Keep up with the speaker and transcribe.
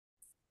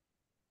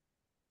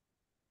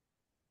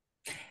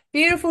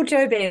Beautiful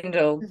Jo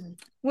Bendle.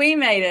 Mhm. We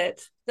made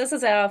it. This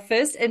is our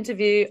first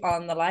interview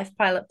on the Life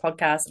Pilot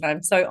podcast, and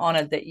I'm so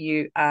honored that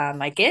you are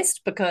my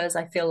guest because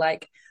I feel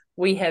like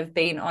we have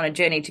been on a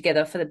journey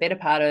together for the better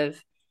part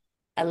of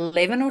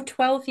 11 or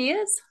 12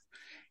 years.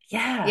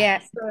 Yeah. Yeah,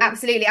 So,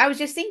 absolutely. I was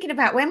just thinking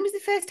about when was the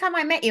first time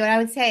I met you, and I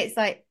would say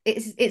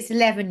it's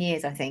 11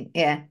 years, I think.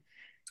 Yeah.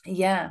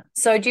 yeah.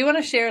 So, do you want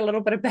to share a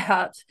little bit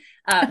about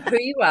who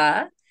you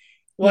are,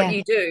 what Yeah.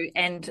 you do,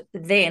 and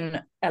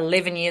then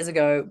 11 years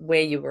ago,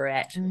 where you were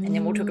at? And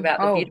then we'll talk about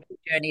the Oh. beautiful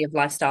journey of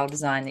lifestyle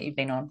design that you've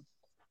been on.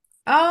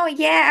 Oh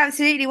yeah,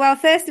 absolutely. Well,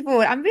 first of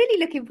all, I'm really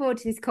looking forward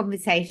to this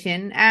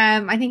conversation.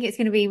 I think it's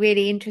going to be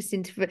really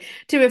interesting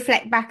to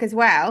reflect back as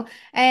well.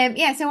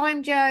 Yeah, so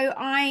I'm Jo.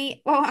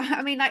 I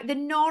mean, like the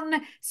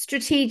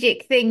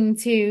non-strategic thing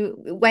to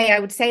way I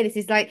would say this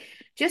is like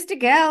just a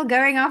girl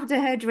going after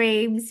her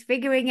dreams,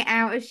 figuring it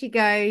out as she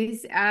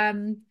goes,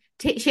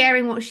 t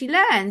sharing what she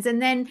learns,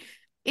 and then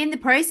in the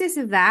process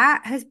of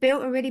that has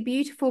built a really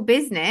beautiful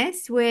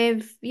business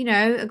with,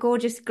 a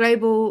gorgeous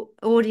global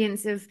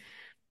audience of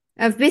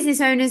business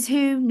owners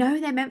who know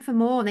they're meant for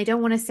more and they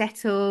don't want to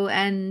settle.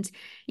 And,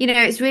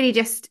 it's really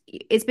just,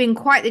 it's been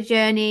quite the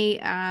journey.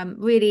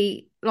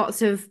 Really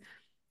lots of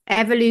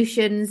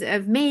evolutions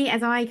of me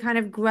as I kind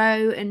of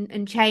grow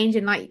and change.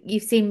 And like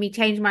you've seen me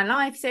change my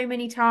life so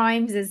many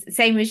times, as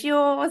same as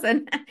yours.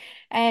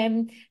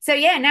 And so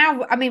yeah,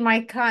 now I mean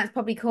my clients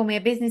probably call me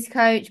a business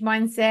coach,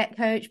 mindset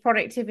coach,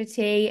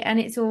 productivity, and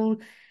it's all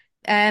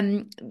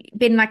um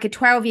been like a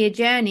 12-year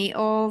journey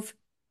of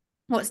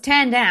what's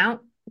turned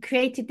out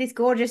created this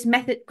gorgeous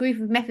method group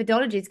of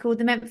methodologies called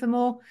the Meant for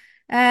More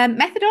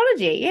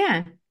methodology.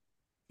 Yeah.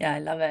 Yeah, I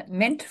love it.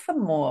 Meant for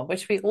more,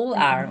 which we all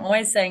are. I'm Mhm.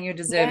 always saying you're Yeah.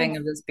 deserving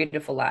of this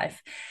beautiful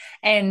life.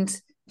 And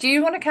do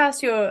you want to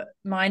cast your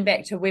mind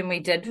back to when we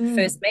did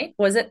first Mm. meet?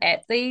 Was it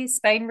at the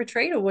Spain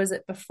retreat or was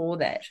it before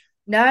that?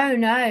 No,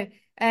 no.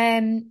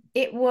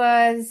 It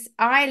was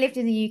I lived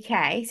in the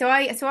UK. So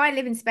I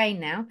live in Spain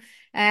now.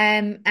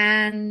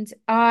 And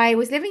I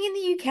was living in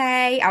the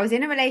UK. I was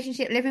in a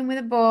relationship living with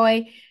a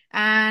boy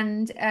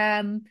and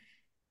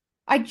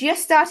I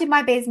just started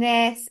my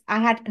business. I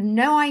had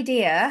no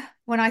idea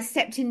when I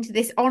stepped into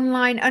this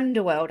online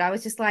underworld. I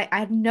was just like, I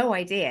had no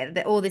idea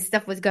that all this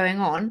stuff was going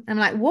on. I'm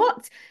like,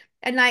 what?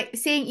 And like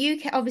seeing you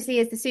obviously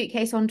as the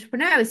suitcase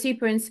entrepreneur was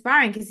super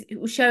inspiring because it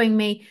was showing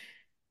me,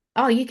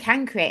 oh, you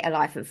can create a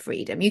life of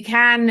freedom. You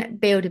can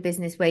build a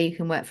business where you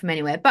can work from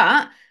anywhere.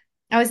 But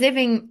I was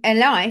living a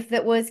life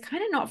that was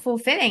kind of not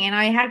fulfilling. And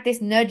I had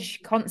this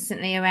nudge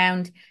constantly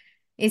around,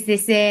 is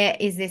this it?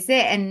 Is this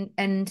it?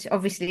 And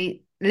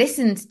obviously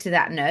listened to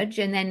that nudge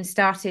and then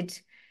started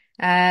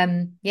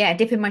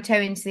dipping my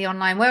toe into the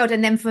online world.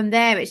 And then from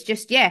there it's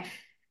just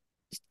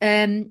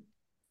um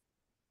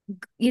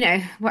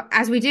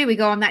as we do, we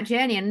go on that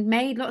journey and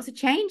made lots of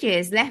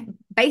changes, left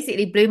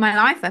basically blew my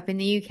life up in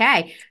the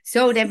UK,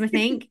 sold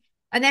everything,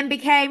 and then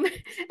became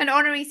an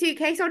honorary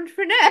suitcase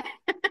entrepreneur.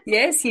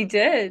 Yes, you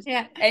did.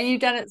 Yeah. And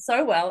you've done it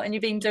so well, and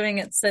you've been doing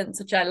it since,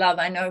 which I love.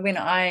 I know when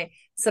I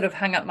sort of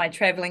hung up my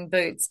traveling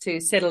boots to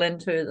settle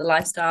into the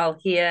lifestyle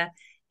here,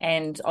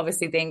 and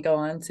obviously then go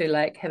on to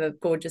like have a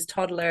gorgeous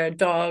toddler,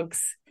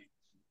 dogs,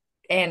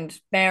 and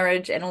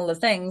marriage and all the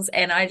things.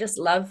 And I just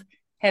love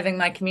having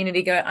my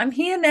community go, I'm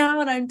here now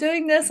and I'm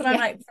doing this. And I'm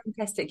Yeah. like,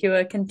 fantastic. You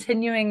are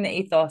continuing the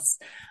ethos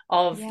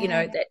of,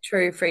 Yeah. that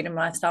true freedom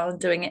lifestyle and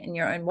doing it in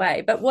your own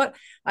way. But what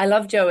I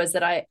love, Jo, is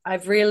that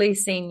I've really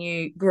seen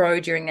you grow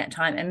during that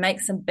time and make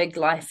some big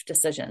life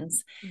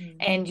decisions. Mm.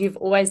 And you've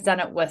always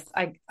done it with,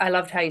 I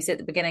loved how you said at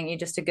the beginning, you're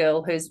just a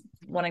girl who's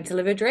wanting to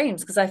live her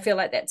dreams, because I feel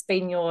like that's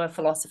been your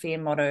philosophy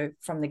and motto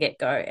from the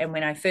get-go. And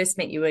when I first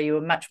met you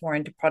were much more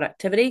into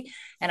productivity,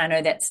 and I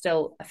know that's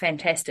still a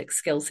fantastic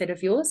skill set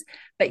of yours,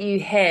 but you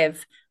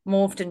have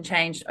morphed and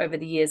changed over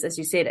the years, as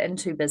you said,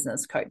 into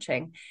business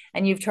coaching.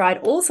 And you've tried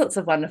all sorts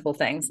of wonderful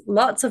things,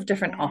 lots of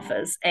different Yeah.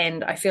 offers.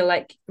 And I feel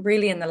like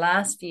really in the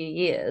last few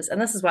years,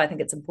 and this is why I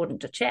think it's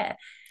important to chat,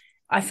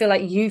 I feel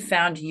like you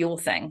found your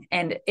thing,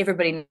 and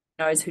everybody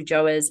knows who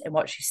Jo is and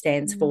what she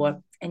stands for.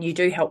 Mm. And you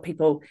do help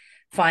people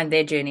find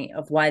their journey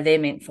of why they're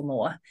meant for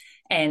more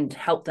and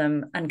help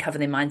them uncover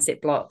their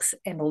mindset blocks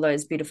and all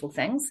those beautiful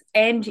things.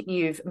 And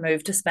you've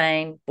moved to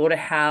Spain, bought a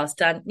house,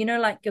 done,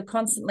 like you're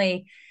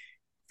constantly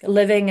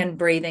living and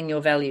breathing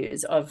your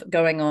values of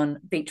going on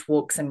beach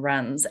walks and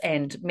runs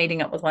and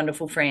meeting up with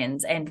wonderful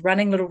friends and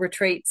running little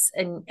retreats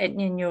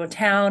in your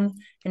town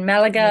in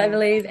Malaga, I Yeah.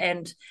 believe,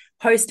 and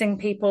hosting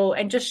people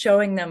and just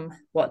showing them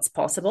what's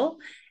possible.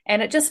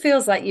 And it just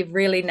feels like you've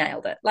really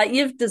nailed it. Like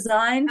you've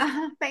designed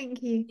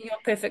Thank you. your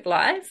perfect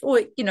life, or,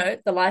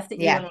 the life that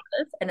you want Yeah. to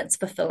live, and it's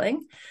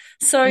fulfilling.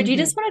 So, do you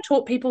just Hmm. want to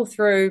talk people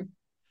through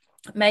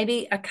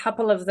maybe a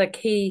couple of the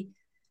key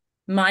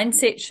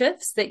mindset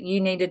shifts that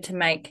you needed to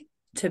make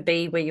to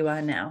be where you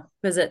are now,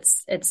 because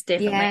it's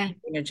definitely Yeah.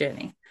 been a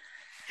journey.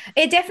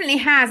 It definitely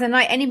has. And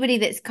like anybody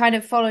that's kind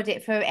of followed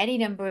it for any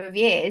number of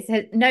years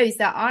knows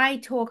that I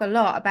talk a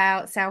lot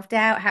about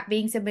self-doubt,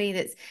 being somebody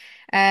that's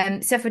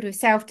suffered with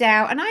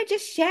self-doubt. And I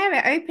just share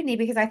it openly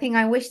because I think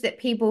I wish that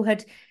people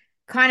had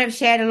kind of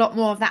shared a lot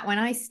more of that when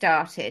I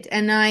started.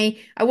 And I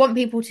want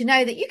people to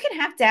know that you can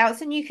have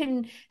doubts and you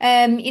can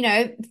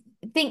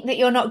think that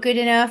you're not good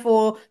enough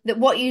or that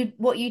what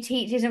you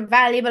teach isn't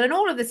valuable and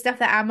all of the stuff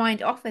that our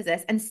mind offers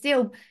us and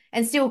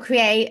still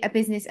create a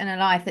business and a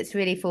life that's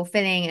really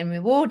fulfilling and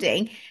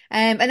rewarding.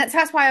 And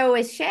that's why I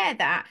always share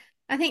that.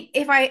 I think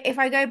if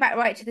I go back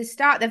right to the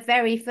start, the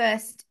very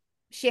first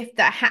shift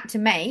that I had to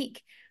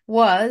make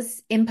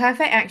was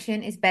imperfect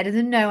action is better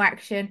than no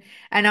action.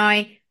 And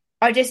I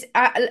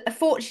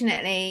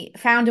fortunately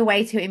found a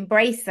way to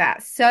embrace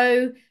that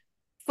so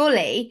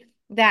fully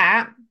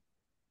that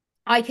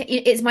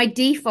it's my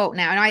default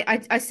now.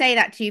 And I say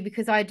that to you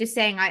because I just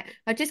saying I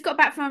just got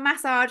back from a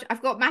massage.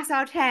 I've got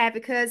massage hair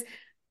because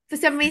for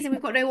some reason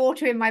we've got no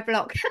water in my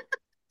block.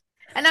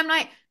 And I'm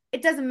like,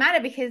 it doesn't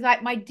matter because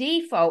like my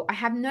default, I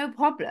have no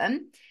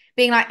problem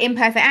being like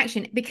imperfect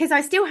action because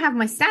I still have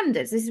my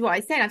standards. This is what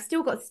I said. I've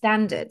still got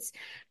standards,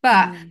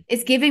 but Mm.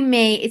 it's given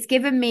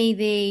me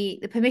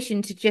the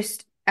permission to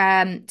just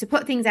to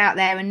put things out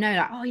there and know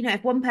like, oh,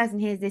 if one person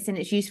hears this and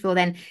it's useful,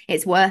 then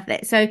it's worth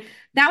it. So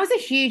that was a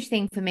huge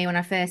thing for me when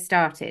I first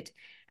started.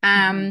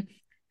 Mhm. Um,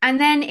 and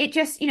then it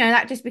just,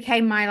 that just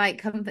became my like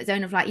comfort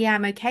zone of like, yeah,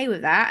 I'm okay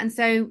with that. And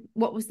so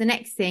what was the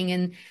next thing?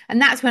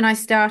 And that's when I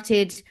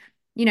started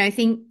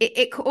think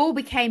it all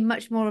became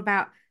much more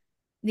about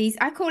these.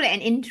 I call it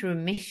an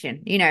interim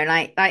mission,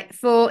 like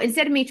for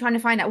instead of me trying to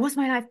find out what's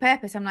my life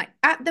purpose, I'm like,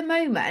 at the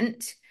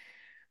moment,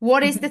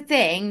 what is the Mhm.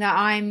 thing that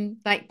I'm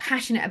like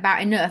passionate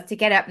about enough to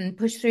get up and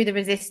push through the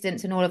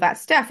resistance and all of that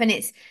stuff? And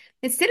it's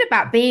still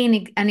about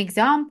being an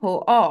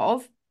example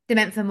of the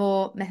meant for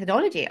more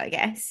methodology, I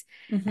guess.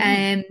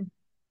 Mhm. Um,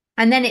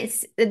 and then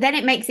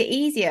it makes it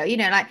easier,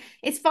 like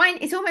it's fine.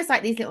 It's almost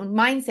like these little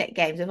mindset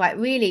games of like,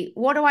 really,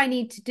 what do I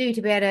need to do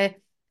to be able to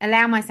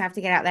allow myself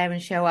to get out there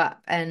and show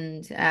up?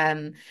 And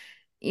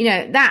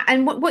that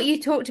and what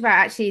you talked about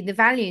actually, the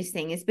values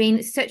thing has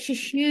been such a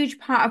huge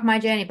part of my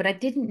journey, but I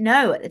didn't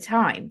know at the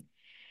time.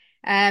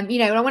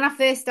 When I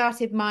first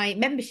started my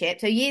membership,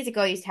 so years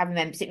ago I used to have a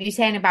membership, you were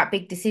saying about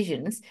big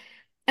decisions.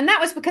 And that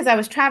was because I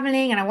was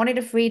traveling and I wanted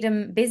a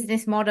freedom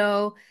business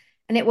model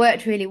and it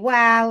worked really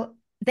well.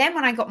 Then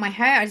when I got my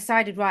home, I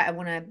decided, right, I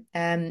want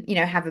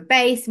to, have a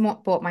base,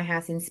 bought my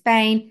house in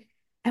Spain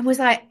and was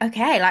like,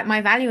 okay, like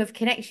my value of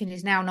connection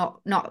is now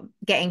not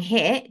getting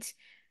hit.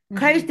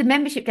 Closed Mhm. the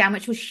membership down,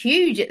 which was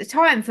huge at the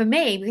time for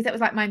me because that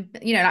was like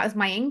that was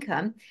my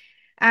income.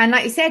 And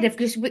like you said, if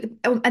just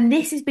and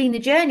this has been the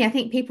journey. I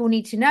think people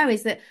need to know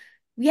is that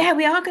yeah,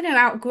 we are going to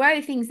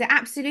outgrow things that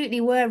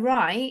absolutely were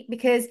right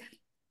because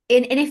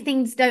and if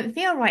things don't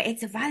feel right,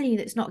 it's a value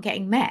that's not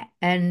getting met.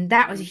 And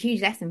that was a Mhm.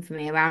 huge lesson for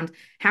me around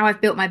how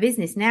I've built my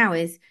business now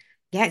is,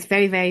 yeah, it's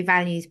very, very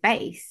values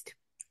based.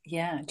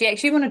 Yeah. Do you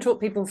actually want to talk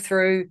people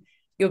through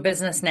your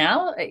business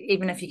now,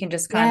 even if you can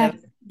just kind Yeah.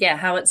 of, yeah,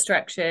 how it's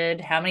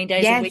structured, how many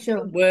days a Yeah, week you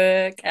sure.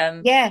 work?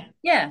 Yeah.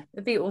 Yeah,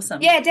 it'd be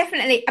awesome. Yeah,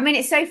 definitely. I mean,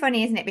 it's so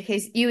funny, isn't it?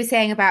 Because you were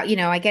saying about,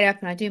 I get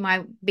up and I do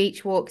my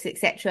beach walks,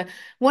 etc.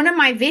 One of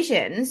my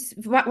visions,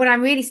 when I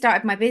really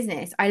started my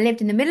business, I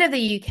lived in the middle of the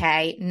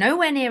UK,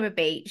 nowhere near a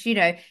beach,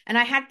 and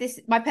I had this,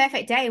 my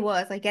perfect day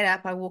was I get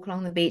up, I walk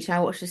along the beach, and I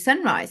watch the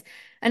sunrise.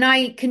 And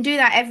I can do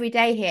that every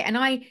day here. And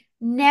I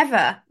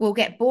never will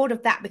get bored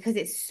of that because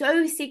it's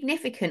so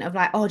significant of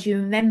like, oh, do you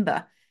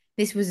remember?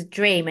 This was a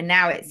dream and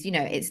now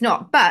it's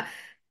not. But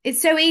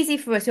it's so easy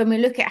for us when we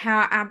look at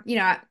how,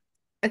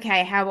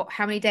 okay, how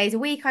many days a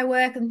week I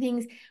work and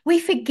things, we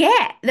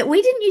forget that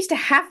we didn't used to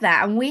have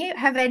that, and we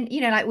have,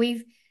 like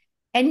we've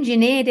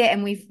engineered it,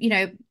 and we've,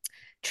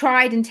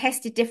 tried and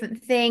tested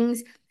different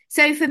things.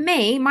 So for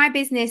me, my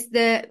business,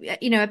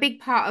 a big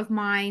part of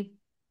my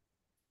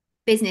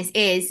business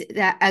is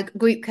that a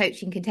group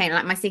coaching container,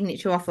 like my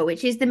signature offer,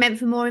 which is the meant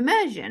for more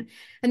immersion,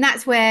 and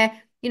that's where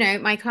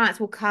my clients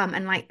will come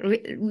and like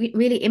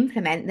really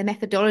implement the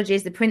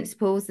methodologies, the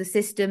principles, the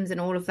systems, and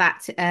all of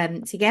that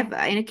together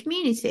in a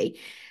community.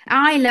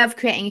 I love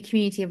creating a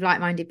community of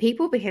like-minded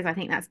people because I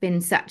think that's been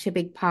such a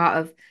big part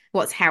of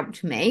what's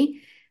helped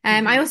me.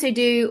 I Mhm. also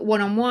do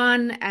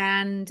one-on-one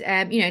and,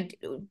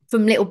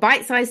 from little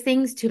bite-sized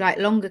things to like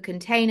longer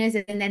containers.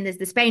 And then there's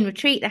the Spain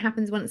retreat that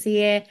happens once a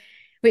year,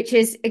 which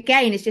is,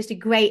 again, is just a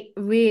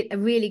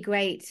really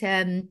great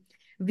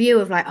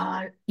view of like,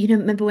 oh,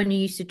 remember when you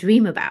used to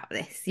dream about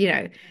this,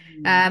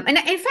 Mhm. And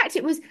in fact,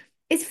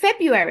 it's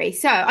February.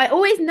 So I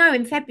always know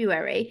in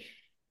February,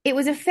 it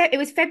was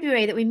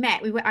February that we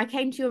met. I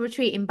came to your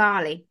retreat in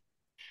Bali.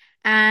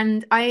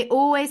 And I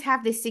always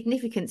have this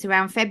significance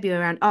around February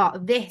around, oh,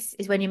 this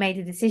is when you made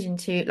a decision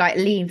to like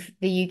leave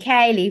the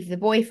UK, leave the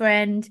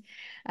boyfriend.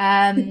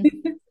 Um,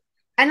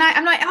 and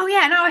I'm like, oh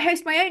yeah, now I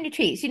host my own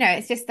retreats.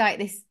 It's just like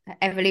this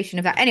evolution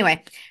of that.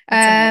 Anyway,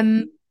 That's um,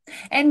 amazing.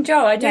 And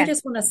Joe, I do yeah,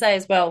 just want to say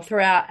as well,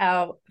 throughout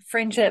our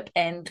friendship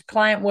and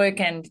client work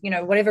and,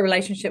 whatever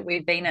relationship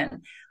we've been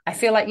in, I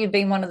feel like you've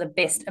been one of the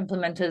best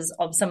implementers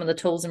of some of the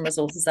tools and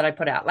resources that I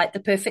put out, like the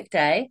perfect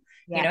day.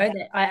 Yeah.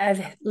 That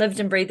I've lived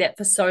and breathed that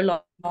for so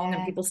long, and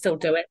Yeah. people still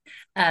do it.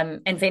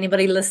 And for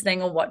anybody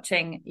listening or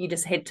watching, you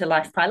just head to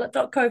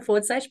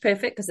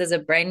lifepilot.co/perfect, because there's a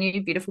brand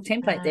new, beautiful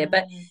template there.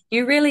 But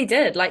you really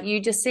did, like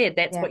you just said,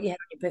 that's Yeah. what you had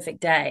on your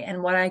perfect day.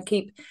 And what I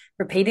keep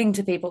repeating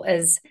to people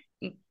is,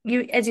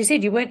 you, as you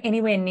said, you weren't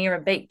anywhere near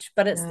a beach,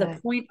 but it's the No.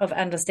 point of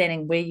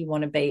understanding where you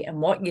want to be and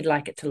what you'd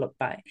like it to look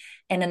like.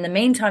 And in the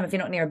meantime, if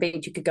you're not near a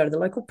beach, you could go to the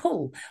local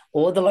pool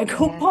or the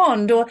local Yeah.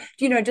 pond, or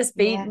just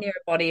be Yeah. near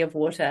a body of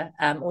water,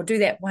 or do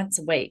that once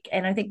a week.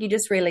 And I think you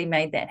just really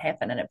made that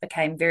happen, and it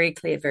became very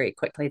clear very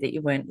quickly that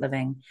you weren't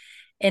living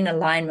in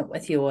alignment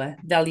with your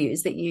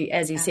values, that you,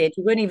 as you Yeah. said,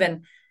 you weren't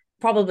even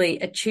probably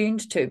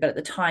attuned to, but at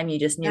the time you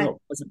just knew No. it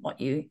wasn't what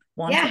you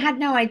Yeah, I wanted. had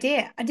no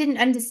idea. I didn't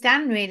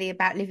understand really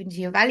about living to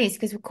your values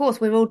because, of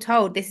course, we're all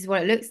told this is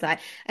what it looks like.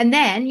 And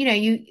then,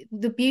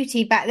 the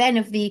beauty back then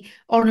of the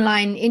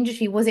online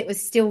industry was it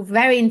was still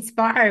very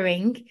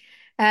inspiring,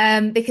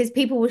 because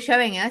people were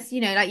showing us,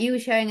 like you were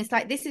showing us,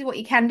 like, this is what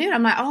you can do. And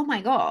I'm like, oh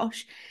my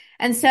gosh.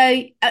 And so,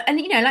 and,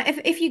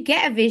 like if you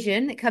get a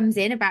vision that comes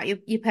in about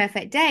your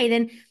perfect day,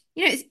 then,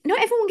 it's not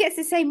everyone gets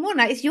the same one.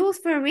 Like, it's yours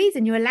for a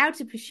reason. You're allowed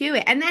to pursue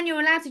it, and then you're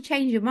allowed to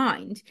change your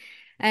mind.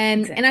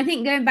 And I Exactly.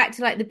 think going back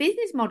to like the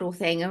business model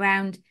thing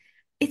around,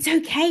 it's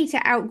okay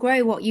to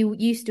outgrow what you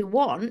used to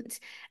want.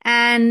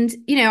 And,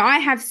 I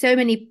have so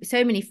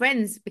many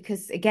friends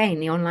because again,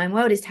 the online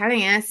world is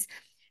telling us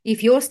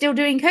if you're still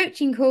doing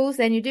coaching calls,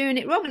 then you're doing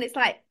it wrong. And it's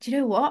like, do you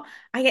know what?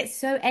 I get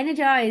so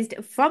energized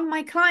from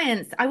my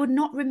clients. I would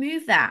not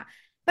remove that,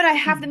 but I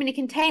have them Mm. in a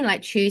container,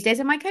 like Tuesdays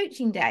are my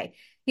coaching day.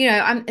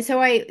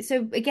 So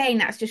again,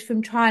 that's just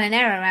from trial and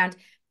error around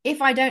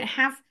if I don't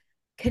have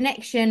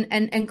connection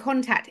and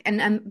contact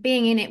and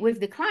being in it with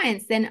the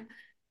clients, then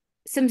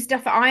some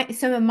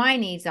of my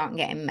needs aren't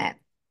getting met.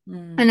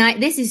 Mm.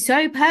 And this is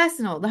so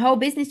personal. The whole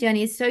business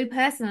journey is so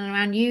personal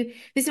around you.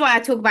 This is why I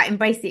talk about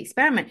embrace the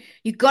experiment.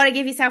 You've got to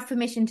give yourself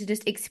permission to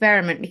just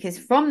experiment, because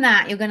from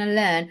that you're going to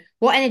learn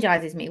what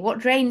energizes me, what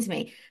drains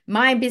me.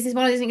 My business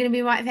model isn't going to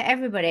be right for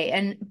everybody,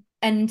 and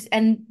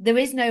there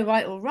is no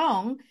right or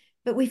wrong,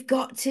 but we've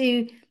got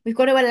to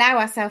allow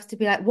ourselves to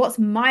be like, what's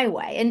my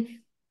way? And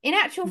in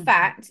actual Mhm.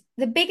 fact,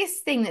 the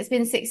biggest thing that's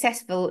been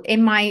successful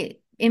in my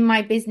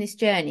business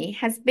journey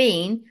has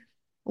been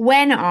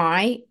when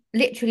I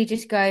literally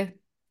just go,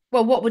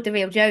 well, what would the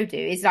real Jo do?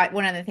 Is like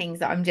one of the things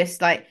that I'm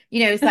just like,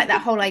 it's like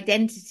that whole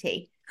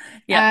identity.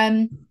 Yep.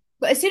 Um,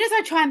 but as soon as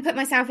I try and put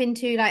myself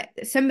into, like,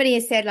 somebody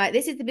has said, like,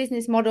 this is the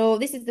business model,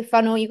 this is the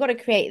funnel, you've got to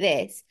create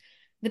this,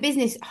 the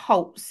business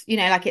halts,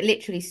 like it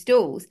literally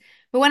stalls.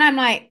 But when I'm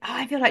like, oh,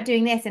 I feel like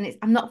doing this, and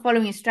I'm not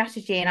following a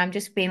strategy, and I'm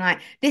just being like,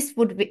 that's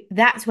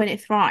when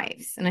it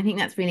thrives. And I think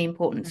that's really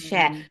important to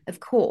share. Mm.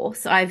 Of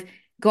course, I've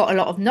got a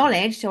lot of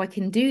knowledge, so I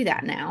can do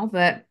that now.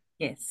 But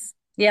Yes.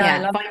 Yeah, I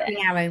yeah, love that.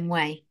 finding our own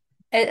way.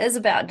 It is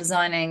about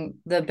designing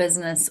the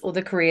business or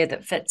the career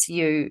that fits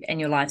you and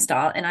your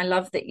lifestyle. And I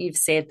love that you've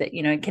said that,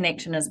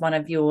 connection is one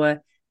of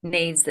your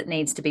needs that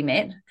needs to be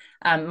met.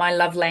 My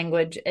love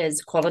language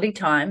is quality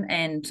time,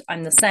 and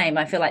I'm the same.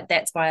 I feel like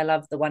that's why I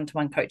love the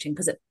one-to-one coaching,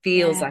 because it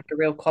feels Yeah. like a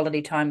real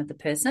quality time with the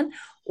person,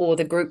 or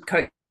the group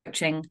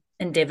coaching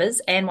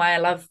endeavors, and why I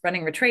love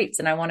running retreats,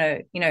 and I want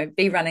to,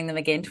 be running them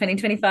again.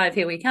 2025,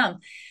 here we come.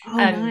 Oh,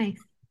 Um, nice.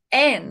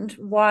 and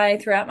why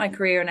throughout my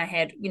career, and I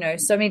had,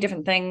 so many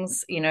different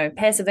things,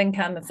 passive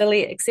income,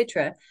 affiliate,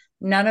 etc.,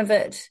 none of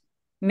it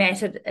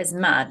mattered as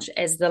much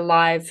as the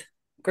live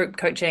group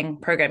coaching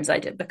programs I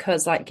did,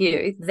 because like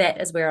you,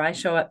 that is where I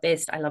show up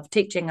best. I love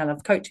teaching, I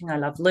love coaching, I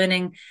love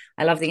learning,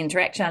 I love the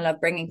interaction, I love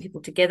bringing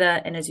people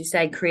together, and as you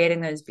say, creating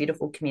those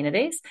beautiful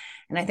communities.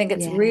 And I think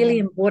it's Yeah. really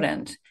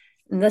important,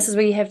 and this is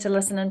where you have to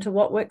listen into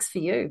what works for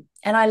you.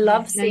 And I Yeah.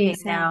 love Know seeing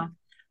yourself. now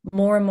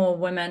more and more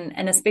women,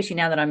 and especially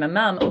now that I'm a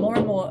mum, more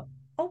and more.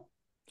 Oh,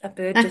 a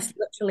bird just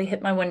literally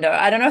hit my window.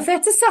 I don't know if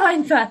that's a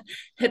sign, but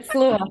it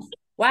flew off.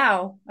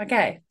 Wow.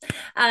 Okay.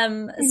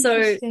 So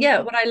Interesting. yeah,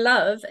 what I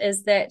love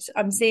is that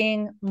I'm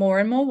seeing more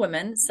and more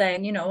women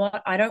saying, you know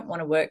what, I don't want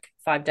to work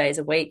 5 days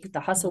a week. The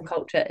hustle Mm.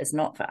 culture is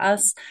not for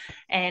us.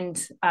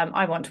 And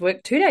I want to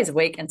work 2 days a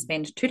week and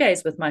spend 2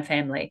 days with my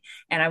family.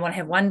 And I want to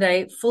have one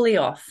day fully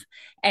off.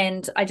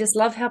 And I just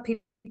love how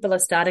people are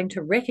starting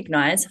to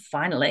recognize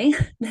finally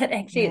that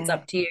actually it's Yeah.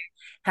 up to you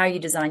how you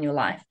design your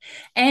life.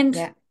 And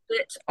Yeah.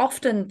 that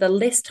often the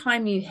less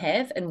time you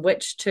have in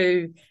which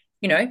to,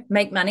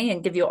 make money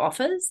and give your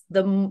offers,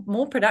 the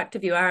more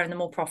productive you are and the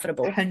more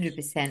profitable.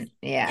 100%.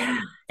 Yeah. Yeah.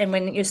 And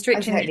when you're I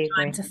stretching that totally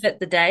time agree. to fit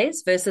the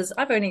days versus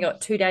I've only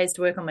got 2 days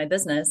to work on my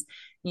business,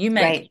 you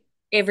make Great.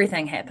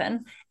 everything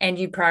happen, and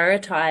you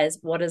prioritize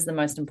what is the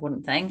most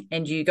important thing,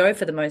 and you go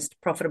for the most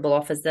profitable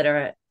offers that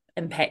are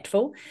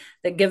impactful,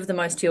 that give the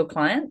most to your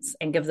clients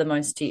and give the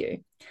most to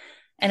you.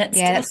 And it's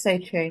Yeah, just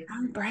that's so true.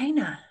 a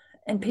no-brainer.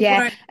 And people Yeah.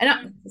 don't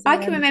And this is I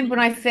around can the remember when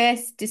corner. I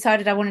first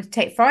decided I wanted to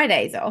take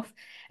Fridays off.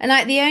 And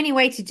like the only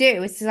way to do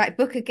it was to like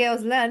book a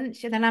girl's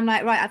lunch. And then I'm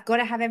like, right, I've got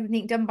to have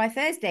everything done by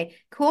Thursday.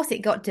 Of course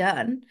it got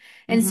done.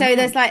 And so Hmm.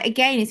 there's like,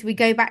 again, as we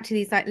go back to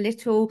these like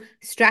little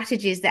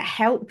strategies that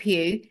help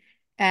you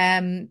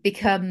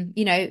become,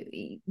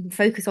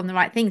 focus on the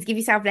right things, give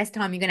yourself less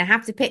time. You're going to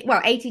have to pick,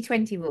 well,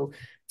 80-20 rule,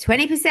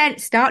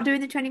 20%, start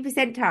doing the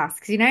 20%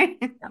 tasks.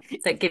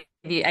 That give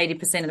you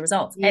 80% of the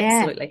results. Yeah.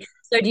 Absolutely.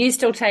 So do you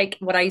still take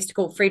what I used to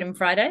call Freedom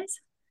Fridays?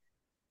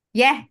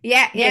 Yeah.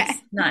 Yeah. Yeah. Yes,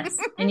 nice.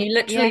 And you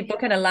literally Yeah.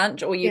 book in a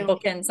lunch or you Still.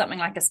 book in something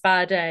like a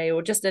spa day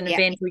or just an Yeah.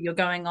 event where you're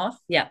going off.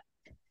 Yeah.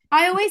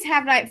 I always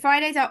have like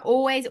Fridays are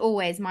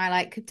always my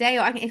like day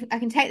off. I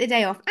can take the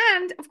day off,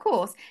 and of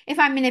course, if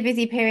I'm in a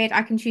busy period,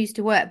 I can choose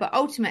to work. But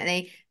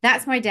ultimately,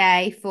 that's my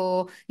day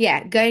for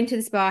going to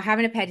the spa,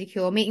 having a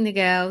pedicure, meeting the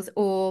girls,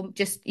 or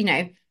just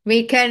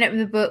read curling up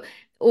with a book,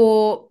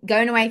 or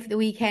going away for the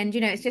weekend.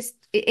 It's just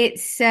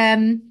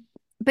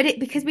but it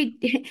because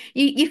we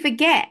you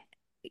forget.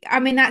 I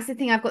mean, that's the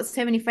thing. I've got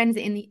so many friends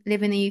that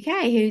live in the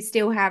UK who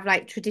still have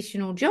like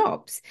traditional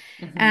jobs,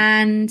 Hmm.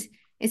 and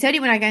it's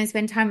only when I go and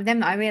spend time with them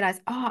that I realize,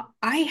 oh,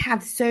 I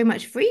have so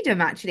much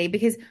freedom actually,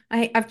 because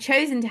I've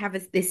chosen to have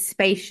this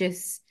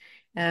spacious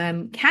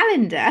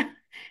calendar.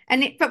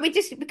 But we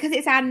just, because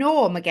it's our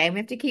norm again, we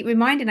have to keep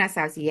reminding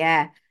ourselves,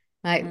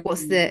 like,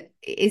 Hmm.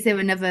 is there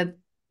another,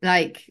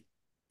 like,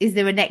 is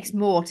there a next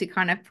more to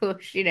kind of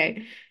push?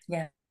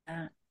 Yeah.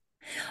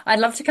 I'd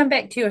love to come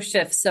back to your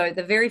shift. So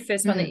the very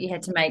first one that Mm, you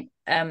had to make,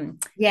 even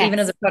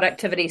as yes. a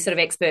productivity sort of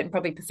expert and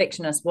probably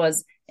perfectionist,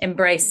 was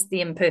embrace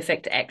the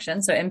imperfect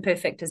action. So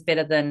imperfect is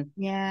better than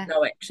Yeah.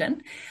 no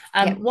action.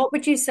 Yep. What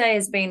would you say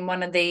has been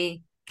one of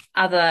the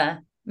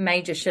other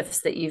major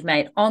shifts that you've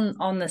made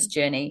on this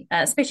journey,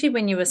 especially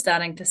when you were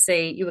starting to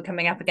see you were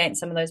coming up against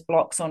some of those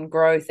blocks on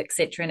growth,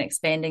 etc., and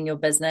expanding your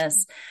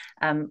business?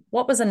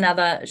 What was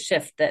another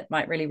shift that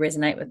might really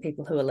resonate with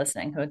people who are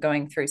listening, who are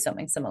going through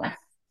something similar?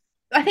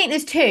 I think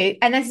there's two,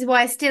 and this is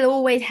why I still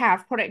always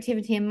have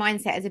productivity and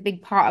mindset as a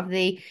big part of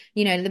the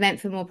meant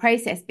for more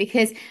process.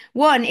 Because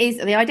one is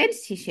the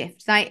identity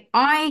shift. Like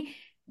Mm.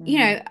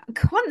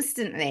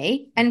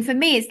 constantly, and for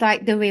me, it's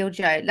like the real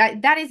Joe.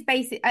 Like that is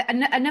basic.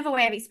 Another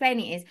way of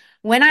explaining it is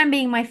when I'm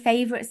being my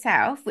favorite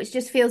self, which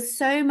just feels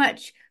so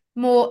much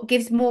more,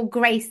 gives more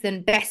grace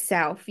than best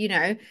self.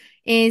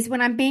 Is when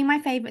I'm being my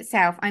favorite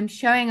self, I'm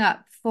showing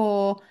up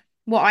for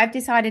what I've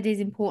decided is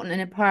important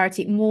and a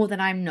priority more than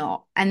I'm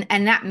not. And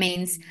that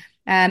means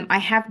I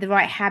have the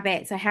right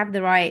habits, I have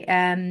the right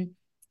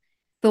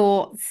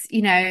thoughts,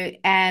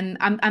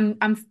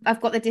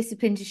 I've got the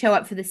discipline to show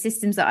up for the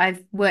systems that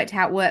I've worked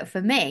out work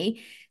for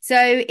me. So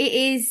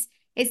it's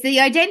the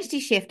identity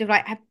shift of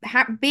like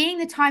being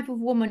the type of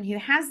woman who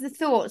has the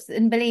thoughts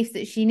and beliefs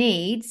that she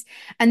needs,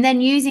 and then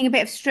using a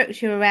bit of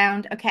structure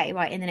around, okay,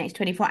 right, in the next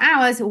 24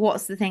 hours,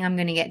 what's the thing I'm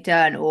going to get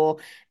done? Or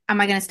am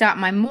I going to start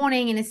my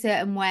morning in a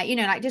certain way?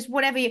 Like just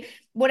whatever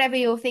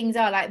your things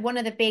are. Like one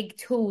of the big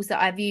tools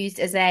that I've used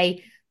as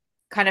a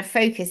kind of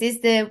focus is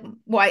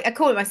what I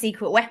call it my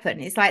secret weapon.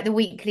 It's like the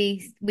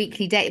weekly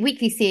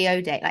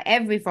CEO date, like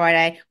every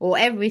Friday or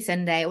every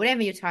Sunday or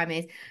whatever your time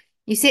is.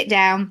 You sit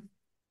down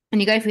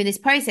and you go through this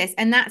process,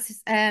 and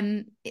that's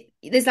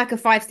there's like a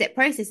 5-step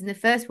process, and the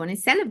first one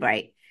is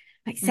celebrate.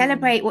 Like Mm.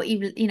 celebrate what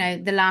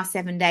the last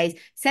 7 days.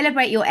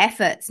 Celebrate your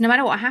efforts. No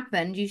matter what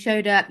happened, you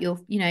showed up.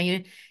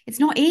 It's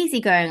not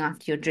easy going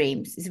after your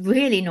dreams. It's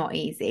really not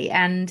easy,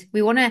 and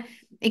we want to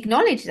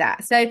acknowledge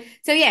that. So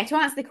yeah, to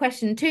answer the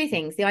question, two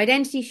things: the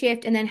identity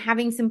shift, and then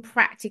having some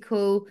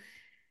practical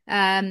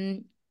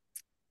um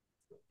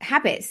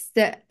habits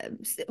that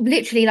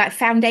literally like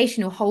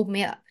foundational hold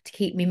me up to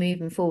keep me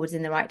moving forwards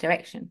in the right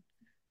direction.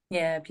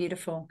 Yeah,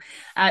 beautiful.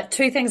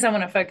 Two things I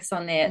want to focus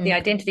on there. The Mm.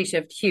 identity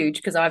shift, huge,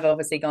 because I've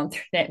obviously gone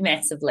through that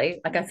massively.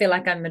 Like I feel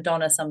like I'm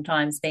Madonna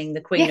sometimes, being the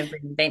queen Yeah, of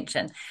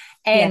reinvention.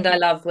 yeah, And I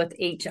love with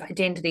each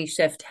identity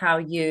shift how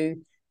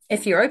you,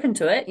 if you're open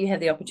to it, you have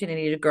the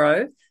opportunity to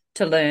grow,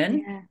 to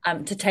learn, yeah.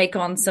 to take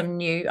on some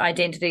new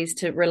identities,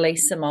 to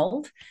release some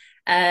old.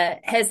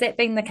 Has that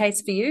been the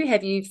case for you?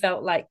 Have you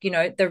felt like,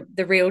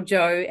 the real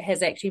Joe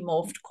has actually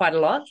morphed quite a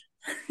lot?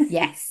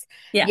 Yes.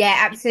 Yeah. Yeah,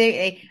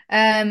 absolutely.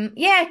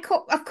 Yeah,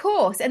 of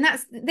course. And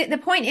that's the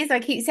point is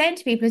I keep saying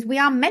to people is we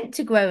are meant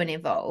to grow and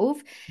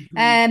evolve.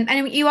 Mhm.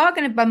 And you are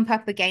going to bump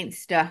up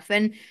against stuff.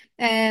 And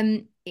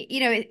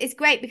it's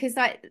great because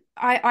like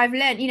I've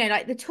learned,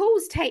 like the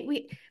tools take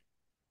we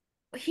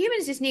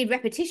humans just need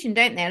repetition,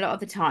 don't they, a lot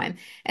of the time.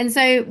 And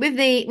so with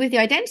the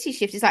identity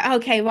shift, it's like,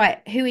 okay,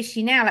 right, who is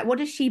she now? Like what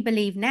does she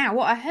believe now?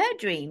 What are her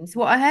dreams?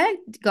 What are her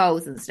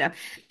goals and stuff?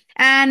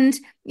 And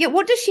yeah,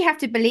 what does she have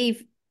to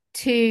believe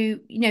to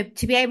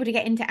be able to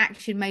get into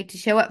action mode to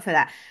show up for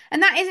that?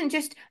 And that isn't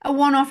just a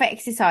one-off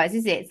exercise,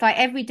 is it? It's like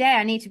every day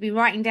I need to be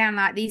writing down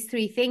like these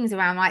three things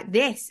around like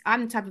this.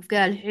 I'm the type of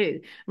girl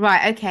who,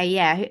 right, okay,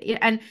 yeah.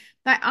 And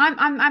like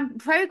I'm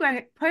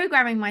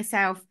programming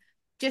myself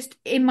just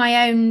in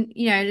my own,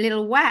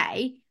 little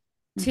way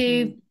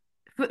to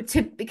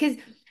Mhm. because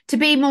to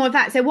be more of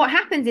that. So what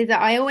happens is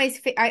that I always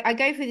I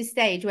go through the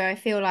stage where I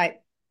feel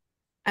like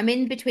I'm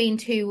in between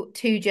two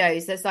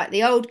Joes. There's like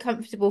the old,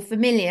 comfortable,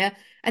 familiar,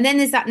 and then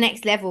there's that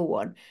next level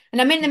one. And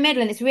I'm in the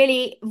middle, and it's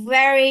really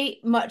very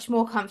much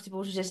more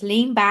comfortable to just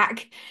lean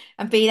back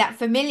and be that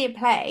familiar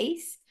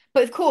place.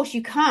 But of course,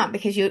 you can't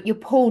because you're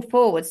pulled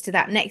forwards to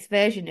that next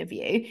version of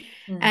you.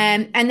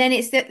 Mm. And then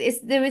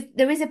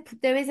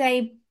there is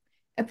a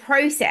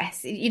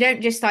process. You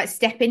don't just like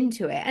step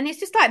into it, and it's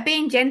just like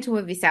being gentle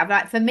with yourself.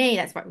 Like for me,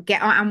 that's what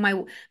get out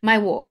on my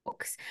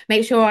walks,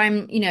 make sure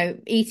I'm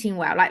eating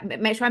well, like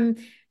make sure I'm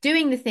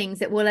doing the things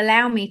that will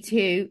allow me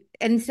to.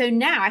 And so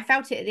now I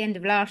felt it at the end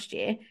of last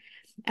year.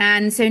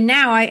 And so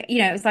now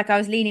it was like I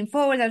was leaning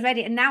forward, I was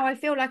ready, and now I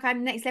feel like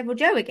I'm next level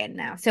Joe again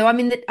now. So I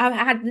mean, I've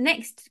had the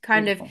next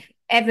kind of Beautiful.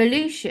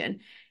 evolution,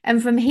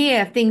 and from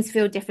here things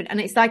feel different. And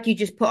it's like you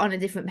just put on a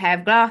different pair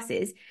of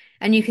glasses,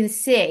 and you can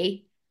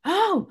see,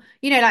 oh,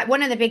 like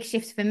one of the big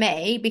shifts for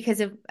me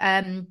because of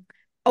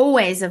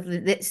always of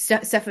that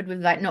suffered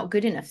with like not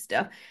good enough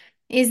stuff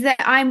is that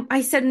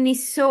I suddenly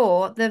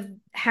saw the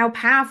how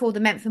powerful the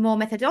meant for more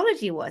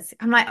methodology was.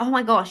 I'm like, oh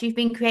my gosh, you've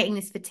been creating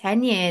this for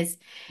 10 years.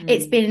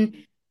 It's Mm.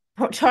 been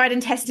tried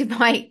and tested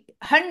by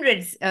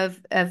hundreds of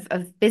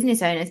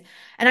business owners.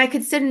 And I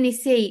could suddenly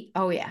see,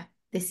 oh yeah,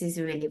 this is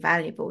really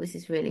valuable. This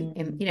is really,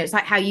 Mm. it's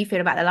like how you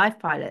feel about the life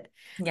pilot,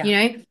 Yeah. you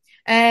know?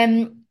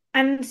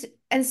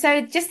 And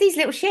so just these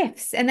little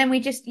shifts. And then we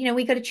just,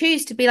 we got to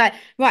choose to be like,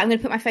 right, I'm going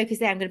to put my focus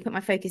there. I'm going to put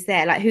my focus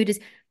there. Like who does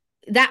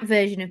that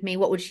version of me,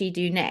 what would she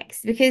do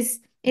next? Because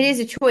it is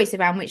a choice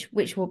around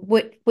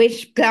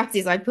which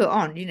glasses I put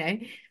on.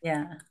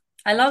 Yeah.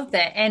 I love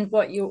that. And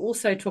what you're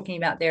also talking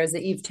about there is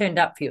that you've turned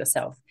up for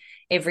yourself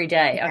every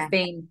day. I've Yeah.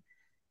 been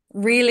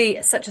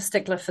really such a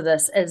stickler for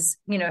this is,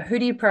 who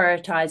do you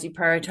prioritize? You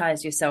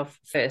prioritize yourself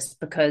first,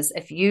 because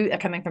if you are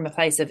coming from a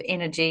place of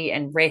energy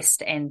and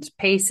rest and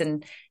peace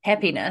and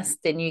happiness,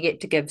 then you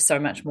get to give so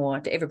much more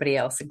to everybody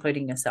else,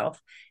 including yourself.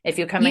 If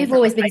you're coming You've from a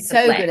always been place of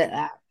so lack, good at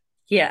that.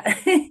 yeah.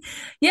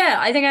 Yeah,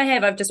 I think I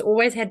have. I've just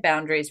always had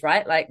boundaries,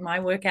 right? Like my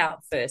workout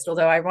first,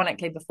 although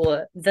ironically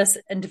before this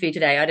interview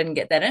today, I didn't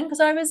get that in because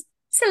I was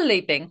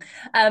sleeping.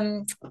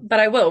 But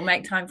I will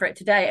make time for it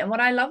today. And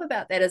what I love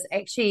about that is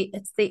actually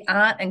it's the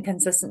art and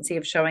consistency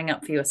of showing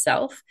up for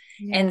yourself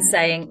and Yeah.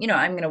 saying,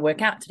 I'm going to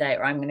work out today,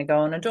 or I'm going to go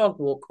on a dog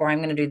walk, or I'm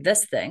going to do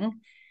this thing.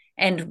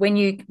 And when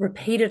you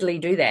repeatedly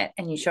do that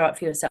and you show up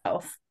for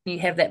yourself, you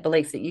have that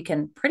belief that you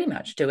can pretty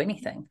much do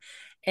anything.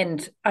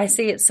 And I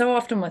see it so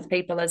often with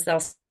people as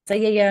they'll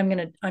say, yeah,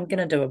 I'm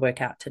gonna do a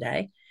workout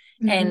today.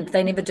 And Hmm.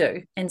 they never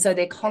do. And so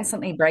they're Yeah.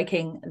 constantly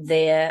breaking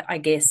their, I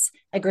guess,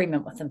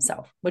 agreement with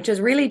themselves, which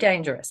is really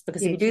dangerous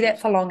because if you do Huge.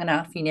 that for long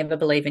enough, you never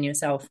believe in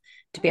yourself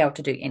to be able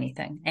to do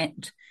anything.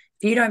 And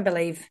if you don't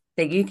believe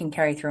that you can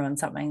carry through on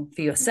something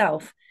for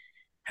yourself,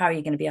 how are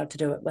you going to be able to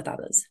do it with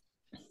others?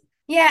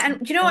 Yeah, and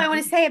do you know what I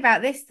want to say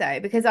about this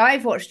though? Because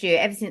I've watched you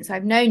ever since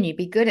I've known you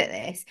be good at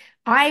this.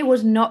 I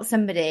was not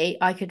somebody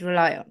I could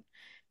rely on.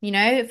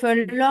 For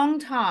a long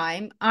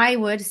time, I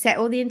would set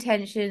all the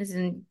intentions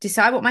and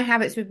decide what my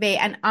habits would be,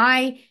 and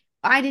I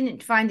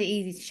didn't find it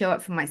easy to show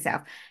up for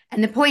myself.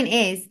 And the point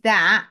is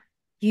that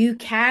you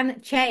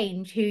can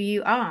change who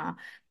you are,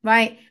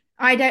 right?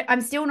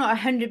 I'm still not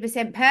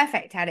 100%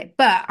 perfect at it,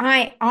 but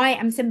I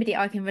am somebody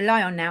I can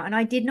rely on now. And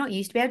I did not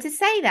used to be able to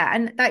say that.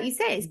 And like you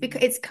said, it's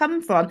because it's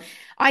come from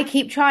I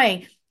keep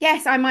trying.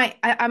 Yes, I might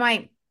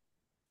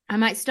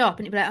stop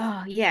and it'd be like,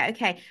 oh yeah,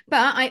 okay.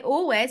 But I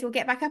always will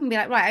get back up and be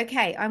like, right,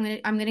 okay, I'm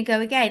gonna go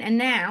again. And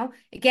now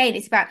again,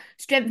 it's about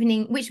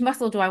strengthening which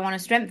muscle do I want to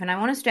strengthen? I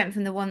want to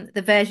strengthen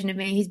the version of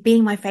me who's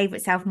being my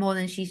favorite self more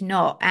than she's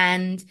not.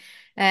 Um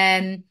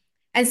and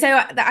so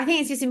I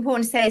think it's just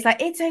important to say it's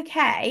like it's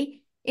okay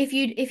if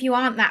you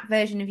aren't that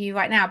version of you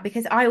right now,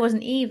 because I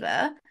wasn't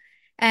either.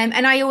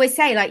 And I always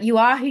say, like, you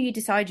are who you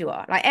decide you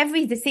are. Like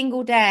the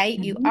single day,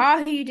 you Mhm.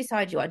 are who you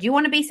decide you are. Do you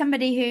want to be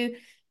somebody who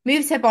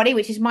moves her body,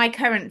 which is my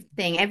current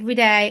thing every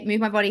day, move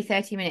my body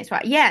 30 minutes,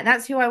 right? Yeah,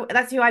 that's who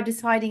I'm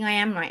deciding I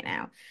am right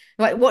now.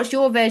 Like, what's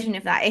your version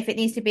of that? If it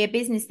needs to be a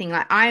business thing,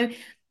 like if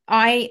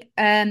I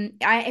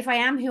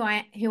am who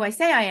I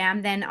say I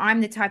am, then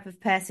I'm the type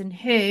of person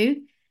who,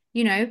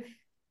 you know,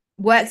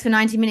 works for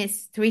 90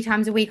 minutes 3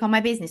 times a week on my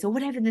business or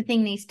whatever the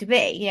thing needs to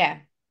be. Yeah.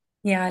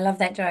 Yeah, I love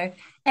that, Joe.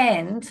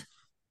 And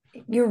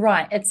you're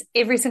right. It's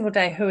every single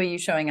day, who are you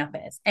showing up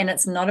as? And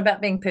it's not about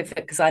being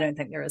perfect because I don't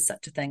think there is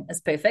such a thing as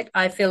perfect.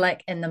 I feel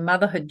like in the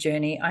motherhood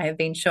journey, I have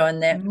been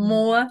shown that Mm,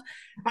 more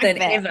I than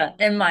bet. ever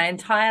in my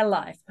entire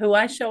life. Who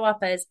I show up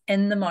as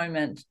in the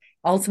moment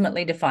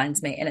ultimately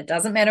defines me. And it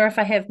doesn't matter if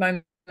I have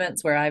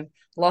moments where I've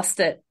lost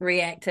it,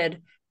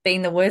 reacted,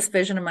 been the worst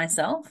version of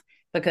myself,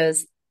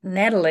 because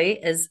Natalie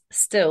is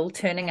still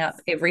turning up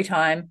Yes. every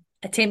time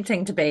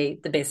attempting to be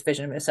the best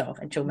version of herself,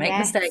 and she'll make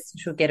mistakes Yes. and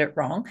she'll get it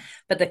wrong,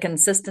 but the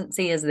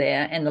consistency is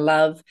there, and the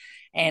love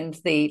and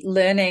the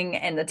learning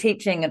and the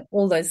teaching and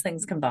all those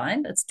things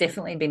combined. It's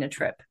definitely been a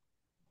trip,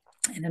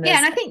 and it Yeah,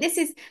 and is. I think this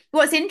is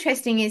what's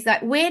interesting is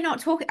that we're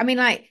not talking. I mean,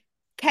 like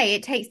okay,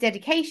 it takes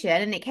dedication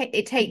and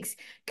it takes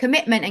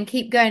commitment and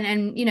keep going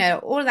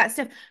and, all of that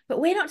stuff. But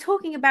we're not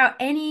talking about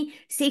any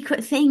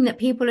secret thing that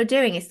people are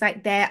doing. It's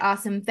like there are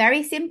some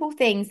very simple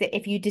things that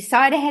if you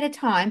decide ahead of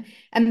time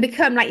and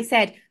become, like you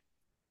said,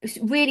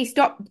 really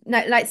stop,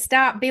 like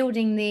start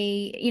building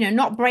the,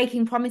 not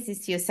breaking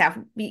promises to yourself.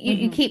 You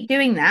Mm-hmm. keep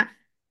doing that.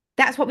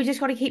 That's what we just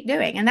got to keep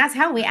doing. And that's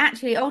how we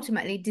actually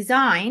ultimately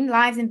design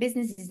lives and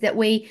businesses that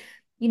we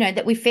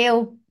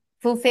feel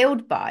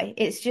fulfilled by.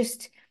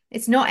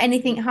 It's not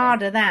anything Absolutely.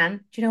 harder than,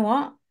 do you know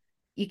what?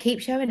 You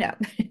keep showing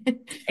up.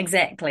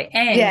 Exactly.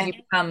 And Yeah. you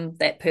become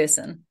that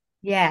person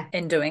Yeah.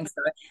 in doing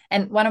so.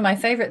 And one of my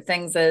favorite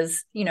things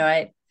is,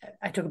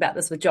 I talk about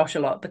this with Josh a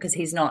lot because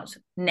he's not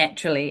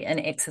naturally an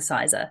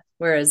exerciser.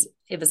 Whereas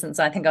ever since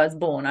I think I was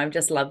born, I've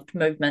just loved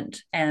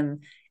movement.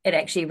 And it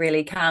actually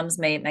really calms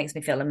me. It makes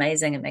me feel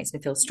amazing. It makes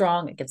me feel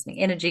strong. It gives me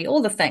energy,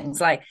 all the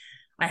things. Like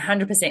I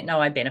 100% know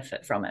I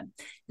benefit from it.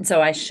 And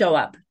so I show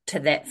up to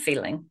that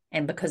feeling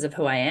and because of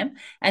who I am.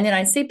 And then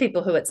I see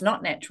people who it's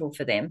not natural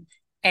for them.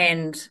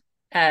 And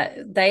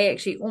they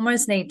actually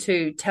almost need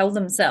to tell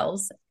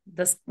themselves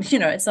this,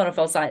 it's not a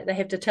false light. They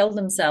have to tell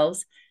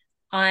themselves,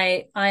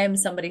 I am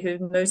somebody who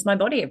moves my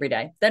body every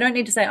day. They don't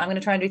need to say, I'm going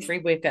to try and do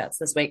 3 workouts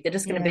this week. They're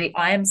just going to Yeah. be,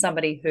 I am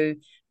somebody who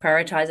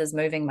prioritizes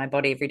moving my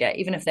body every day,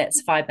 even if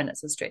that's 5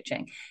 minutes of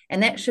stretching.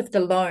 And that shift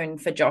alone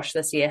for Josh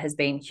this year has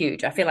been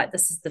huge. I feel like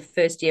this is the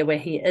first year where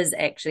he is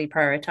actually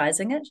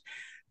prioritizing it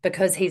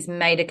because he's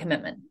made a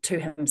commitment to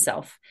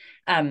himself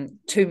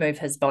to move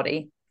his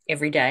body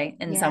every day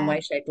in some Yeah.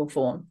 way, shape, or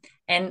form.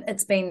 And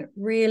it's been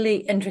really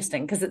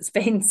interesting because it's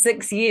been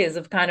 6 years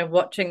of kind of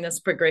watching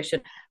this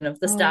progression of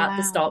the Oh, start,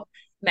 the wow. stop.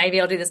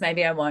 Maybe I'll do this,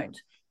 maybe I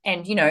won't.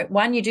 And,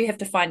 one, you do have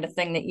to find a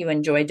thing that you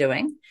enjoy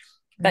doing.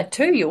 But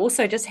two, you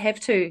also just have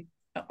to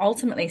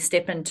ultimately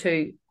step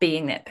into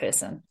being that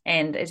person.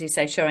 And as you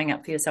say, showing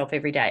up for yourself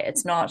every day.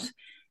 It's not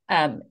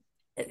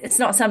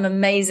some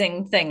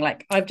amazing thing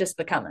like I've just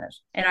become it.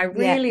 And I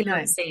Yeah. really love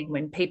No. seeing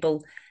when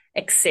people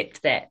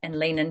accept that and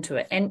lean into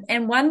it.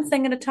 And one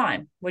thing at a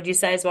time, would you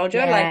say as well, Jo?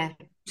 Like Yeah.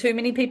 too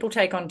many people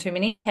take on too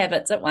many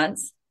habits at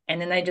once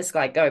and then they just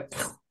like go.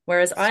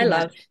 Whereas It's I too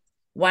love much.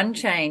 one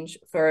change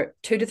for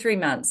 2 to 3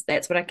 months.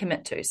 That's what I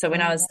commit to. So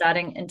when I was Yeah.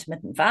 starting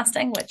intermittent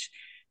fasting, which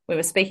we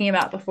were speaking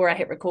about before I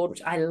hit record,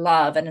 which I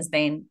love and has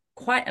been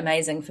quite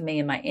amazing for me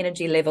and my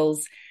energy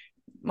levels,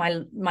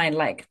 my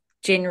like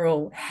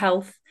general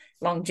health,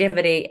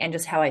 longevity, and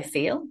just how I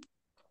feel.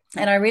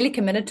 And I really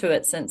committed to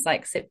it since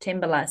like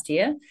September last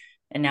year.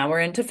 And now we're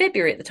into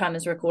February at the time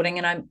of recording.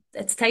 And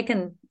it's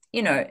taken,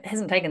 it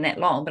hasn't taken that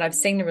long, but I've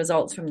seen the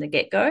results from the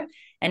get go.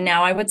 And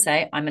now I would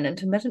say I'm an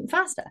intermittent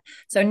faster.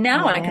 So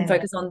now I can Yeah.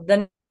 focus on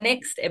the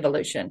next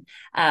evolution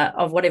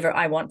of whatever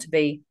I want to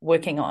be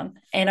working on.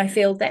 And I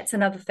feel that's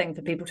another thing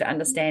for people to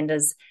understand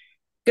is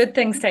good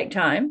things take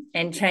time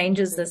and change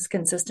is this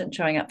consistent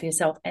showing up for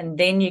yourself. And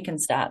then you can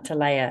start to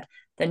layer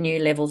the new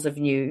levels of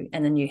you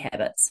and the new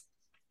habits.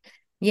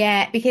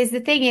 Yeah, because the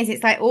thing is,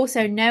 it's like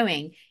also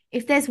knowing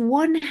if there's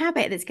one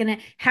habit that's going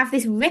to have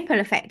this ripple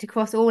effect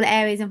across all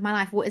areas of my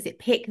life, what is it?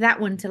 Pick that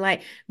one to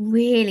like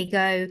really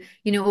go,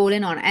 all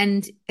in on.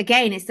 And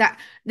again, it's that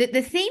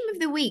the theme of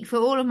the week for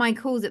all of my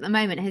calls at the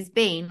moment has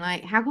been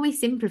like, how can we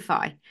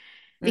simplify?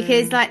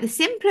 Because Mm, like the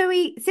simpler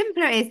it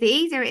is, the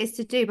easier it is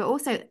to do, but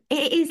also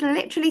it is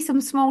literally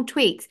some small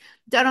tweaks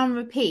done on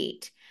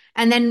repeat.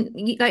 And then,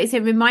 like I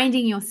said,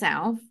 reminding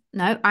yourself,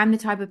 no, I'm the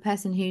type of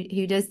person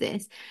who does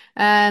this.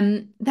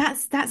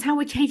 That's how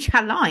we change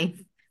our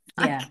life.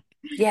 yeah. Like, Yeah,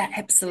 yeah,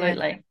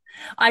 absolutely.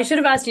 I should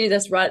have asked you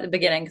this right at the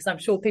beginning because I'm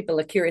sure people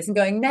are curious and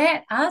going,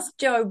 Nat, ask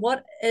Jo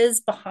what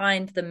is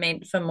behind the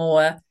Meant for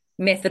More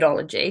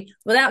methodology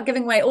without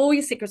giving away all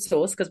your secret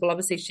sauce, because we'll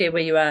obviously share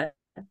where you are.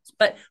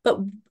 But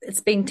it's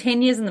been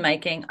 10 years in the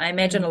making. I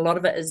imagine a mm, lot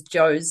of it is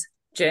Jo's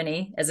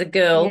journey as a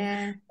girl,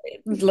 yeah,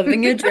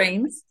 living her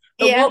dreams.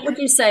 But yeah, what would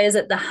you say is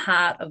at the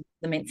heart of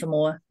the Meant for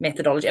More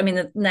methodology? I mean,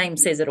 the name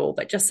says it all,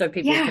 but just so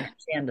people can yeah.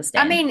 actually I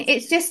understand. mean,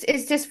 it's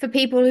just for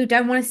people who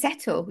don't want to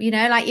settle,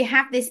 like you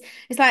have this,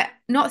 it's like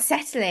not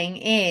settling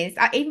is,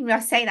 even when I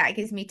say that, it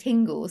gives me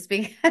tingles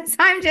because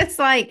I'm just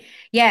like,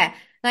 yeah,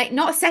 like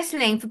not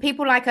settling for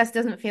people like us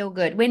doesn't feel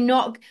good. We're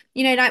not,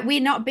 like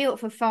we're not built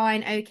for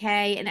fine,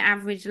 okay, and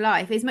average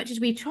life as much as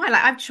we try.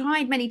 Like I've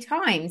tried many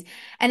times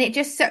and it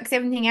just sucks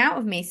everything out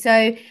of me.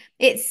 So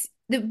it's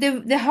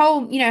the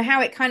whole,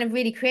 how it kind of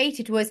really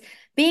created was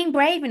being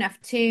brave enough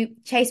to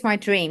chase my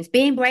dreams,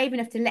 being brave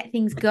enough to let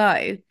things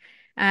go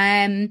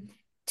um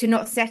to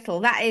not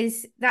settle.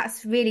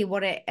 That's really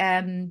what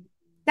kind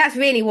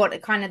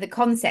of the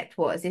concept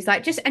was. It's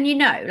like just, and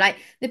like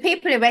the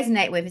people who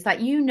resonate with, it's like,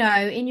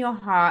 in your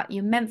heart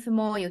you're meant for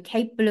more, you're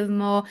capable of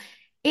more.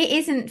 It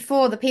isn't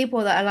for the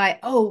people that are like,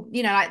 oh,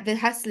 like the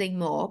hustling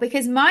more,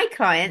 because my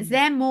clients, Mm.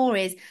 their more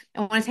is,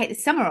 I want to take the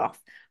summer off,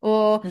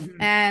 or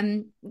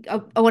Mhm.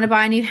 I want to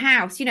buy a new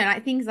house,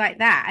 like things like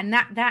that. And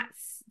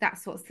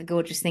that's what's the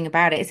gorgeous thing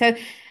about it. So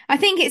I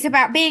think it's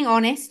about being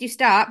honest.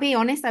 Be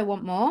honest. I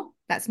want more.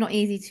 That's not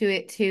easy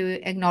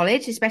to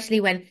acknowledge,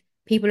 especially when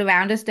people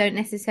around us don't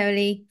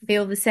necessarily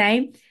feel the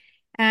same.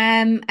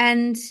 And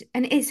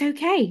it's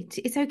okay.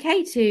 It's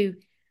okay to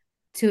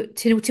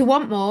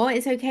want more.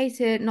 It's okay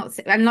to not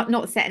and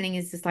not settling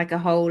is just like a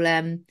whole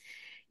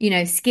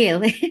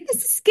skill. It's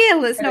a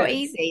skill that's It not is.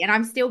 easy, and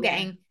I'm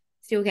Yeah.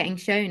 still getting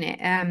shown it.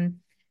 Yeah,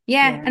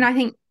 Yeah. and I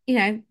think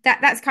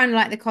that's kind of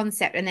like the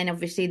concept, and then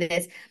obviously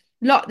there's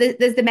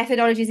the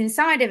methodologies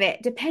inside of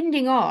it,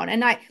 depending on,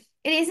 and like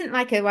it isn't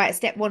like a right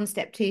step one,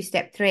 step two,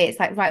 step three. It's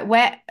like right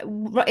where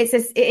it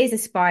is a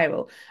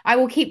spiral. I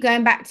will keep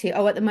going back to,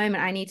 oh, at the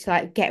moment I need to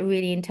like get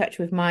really in touch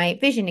with my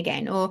vision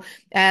again, or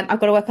I've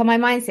got to work on my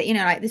mindset.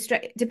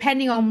 Like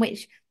depending on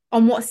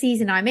what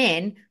season I'm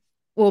in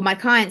or my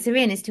clients are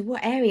in as to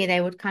what area they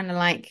would kind of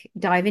like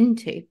dive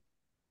into.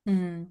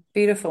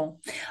 Beautiful.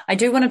 I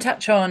do want to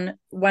touch on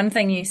one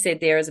thing you said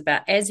there is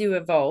about as you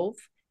evolve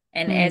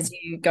and as Mm,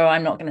 you go,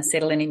 I'm not going to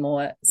settle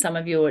anymore. Some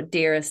of your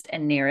dearest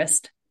and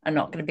nearest are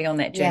not going to be on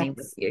that journey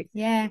with yes. you.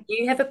 Yeah.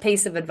 You have a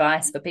piece of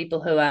advice for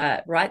people who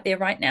are right there,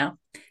 right now,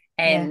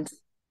 Yeah. and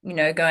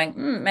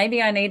going,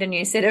 maybe I need a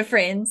new set of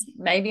friends.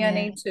 Maybe I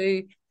Yeah. need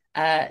to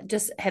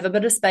just have a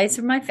bit of space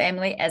from my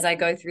family as I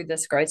go through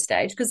this growth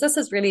stage, because this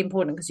is really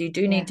important because you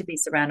do need Yeah. to be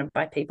surrounded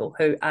by people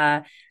who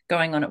are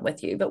going on it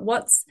with you. But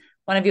what's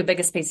one of your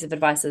biggest pieces of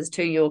advice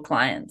to your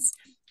clients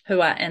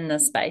who are in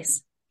this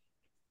space?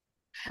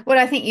 Well,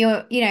 I think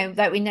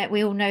like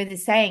we all know the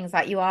sayings,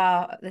 like you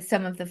are the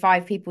sum of the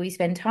five people you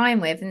spend time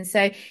with. And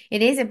so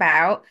it is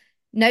about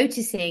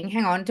noticing,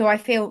 hang on, do I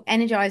feel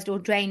energized or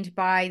drained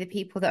by the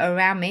people that are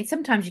around me?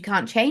 Sometimes you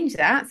can't change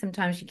that,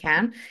 sometimes you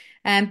can.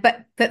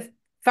 But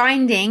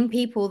finding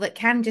people that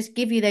can just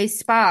give you those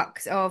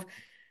sparks of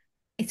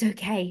it's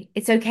okay.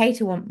 It's okay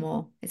to want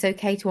more. It's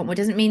okay to want more.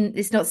 Doesn't mean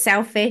it's not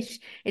selfish.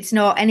 It's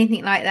not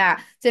anything like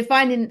that. So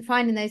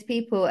finding those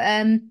people.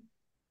 Um,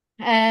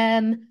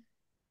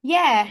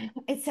 yeah,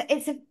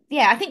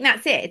 yeah, I think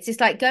that's it. It's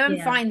just like go and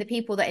Yeah, find the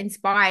people that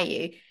inspire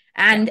you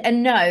yeah,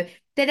 and no,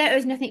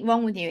 there's nothing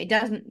wrong with you. It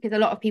doesn't because a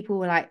lot of people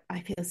were like, I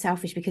feel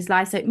selfish because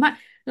life's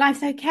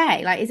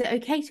okay. Like, is it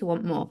okay to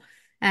want more?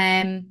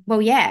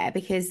 Well, yeah,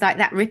 because like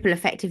that ripple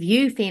effect of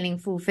you feeling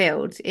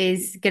fulfilled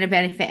is going to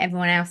benefit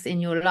everyone else in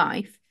your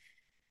life.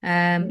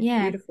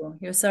 Yeah. beautiful.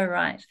 You're so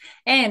right.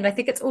 And I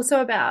think it's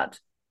also about,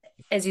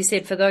 as you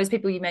said, for those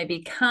people you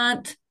maybe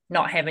can't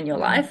not have in your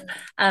Mm, life,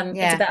 it's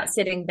yeah. about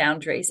setting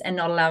boundaries and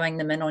not allowing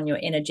them in on your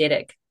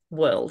energetic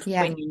world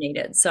Yeah. when you need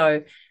it.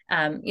 So,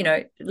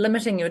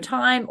 limiting your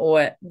time,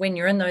 or when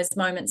you're in those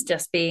moments,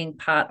 just being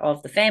part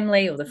of the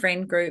family or the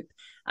friend group,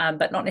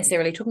 but not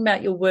necessarily talking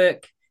about your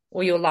work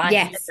or your life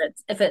Yes.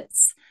 if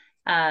it's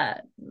uh,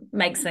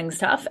 makes things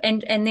tough,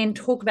 and then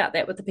talk about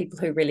that with the people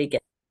who really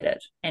get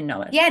it and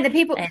know it. Yeah, the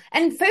people And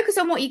and focus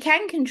on what you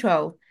can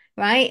control,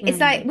 right? It's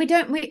like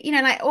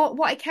mm, like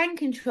what I can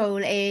control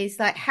is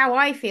like how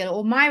I feel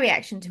or my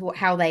reaction to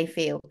how they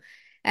feel.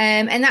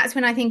 And that's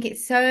when I think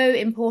it's so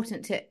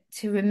important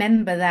to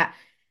remember that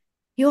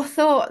your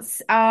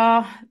thoughts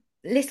are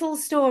little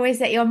stories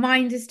that your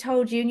mind has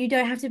told you, and you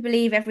don't have to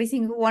believe every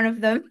single one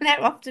of them.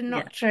 They're often yeah,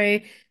 not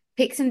true.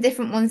 Pick some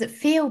different ones that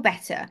feel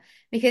better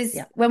because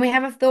yeah. when we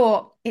have a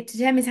thought, it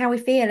determines how we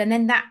feel, and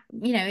then that,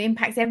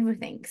 impacts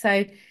everything.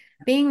 So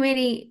being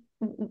really,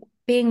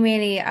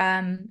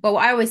 well,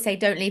 I always say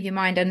don't leave your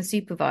mind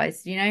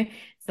unsupervised,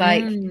 It's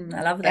like,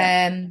 I love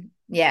that.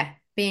 yeah,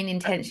 being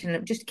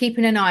intentional, just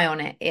keeping an eye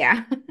on it.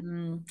 Yeah.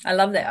 I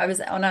love that. I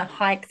was on a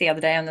hike the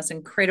other day on this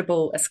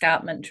incredible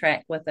escarpment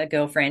track with a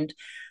girlfriend.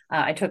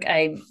 I took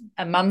a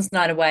mum's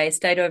night away,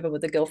 stayed over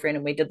with a girlfriend,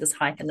 and we did this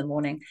hike in the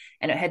morning.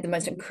 And it had the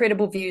most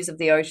incredible views of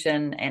the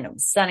ocean, and it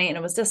was sunny, and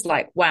it was just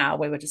like, wow,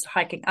 we were just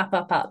hiking up,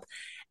 up, up.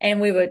 And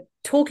we were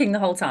talking the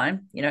whole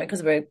time,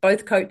 because we were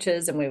both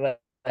coaches and we were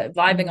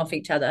vibing off Mm.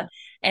 each other.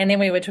 And then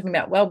we were talking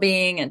about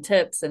well-being and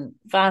tips and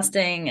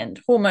fasting and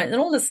hormones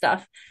and all this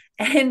stuff.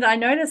 And I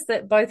noticed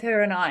that both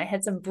her and I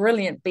had some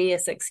brilliant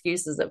BS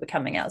excuses that were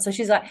coming out. So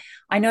she's like,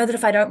 I know that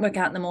if I don't work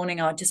out in the morning,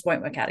 I just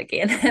won't work out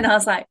again. And I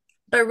was like,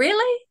 but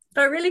really?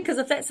 But really? Because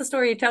if that's the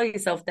story you tell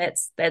yourself,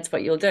 that's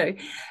what you'll do.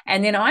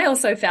 And then I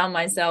also found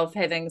myself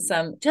having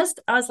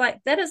I was like,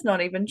 that is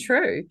not even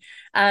true.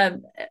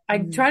 Um,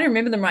 I'm Mm. trying to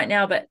remember them right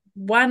now, but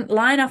one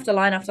line after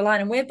line after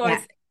line. And we're Yeah.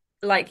 both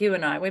like you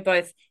and I, we're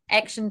both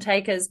action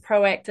takers,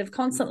 proactive,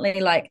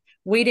 constantly like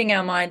weeding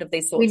our mind of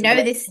these We thoughts and know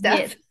beliefs. this And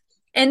yet stuff.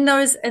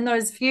 in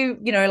those few,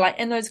 like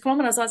in those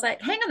kilometers, I was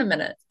like, hang on a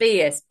minute,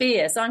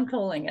 BS, I'm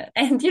calling it.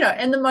 And,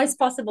 in the most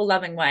possible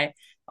loving way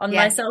on Yeah.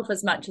 myself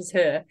as much as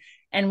her.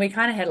 And we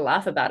kind of had a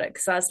laugh about it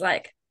because I was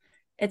like,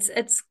 it's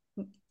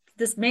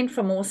this meant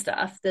for more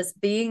stuff. This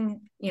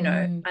being,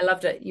 Mm. I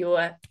loved it.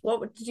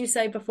 What did you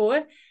say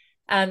before?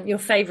 Your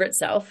favorite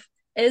self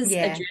is a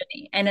Yeah.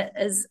 journey, and it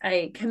is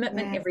a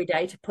commitment Yeah. every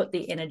day to put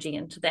the energy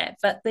into that.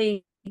 But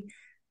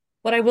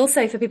what I will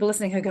say for people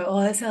listening who go,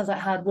 oh, that sounds like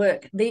hard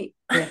work. The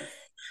Yeah.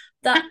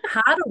 the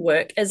harder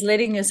work is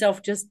letting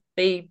yourself just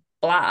be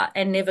blah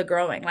and never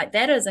growing. Like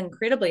that is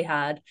incredibly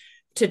hard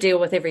to deal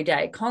with every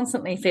day,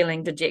 constantly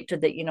feeling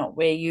dejected that you're not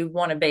where you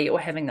want to be or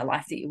having the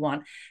life that you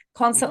want,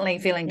 constantly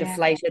feeling Yeah.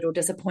 deflated or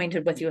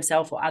disappointed with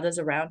yourself or others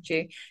around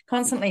you,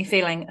 constantly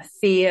feeling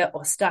fear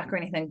or stuck or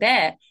anything,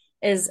 that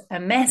is a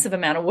massive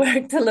amount of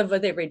work to live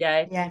with every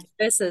day Yeah.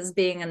 versus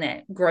being in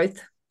that growth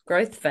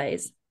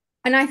phase.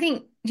 And I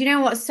think, do you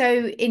know what's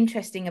so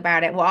interesting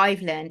about it? What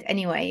I've learned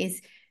anyway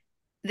is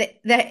that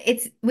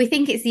it's we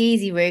think it's the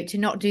easy route to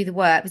not do the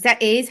work, because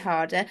that is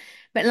harder.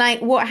 But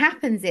like what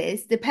happens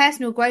is the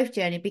personal growth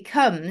journey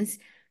becomes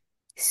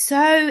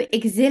so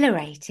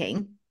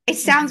exhilarating. It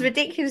sounds Mhm.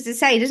 ridiculous to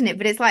say, doesn't it?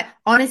 But it's like,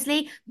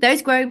 honestly,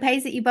 those growing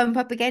pains that you bump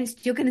up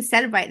against, you're going to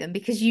celebrate them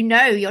because you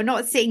know you're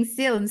not sitting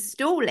still and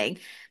stalling.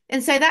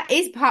 And so that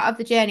is part of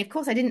the journey. Of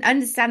course, I didn't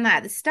understand that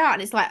at the start.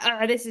 And it's like,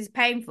 oh, this is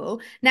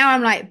painful. Now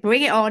I'm like,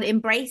 bring it on,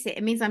 embrace it.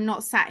 It means I'm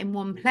not sat in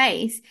one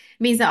place. It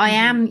means that I Mhm.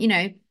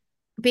 am,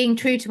 being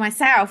true to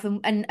myself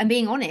and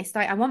being honest.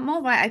 Like, I want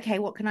more, right? Okay,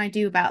 what can I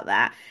do about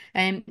that?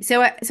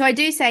 So I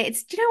do say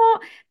it's, do you know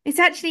what? It's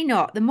actually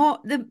not. The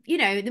more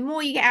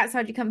you get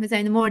outside your comfort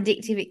zone, the more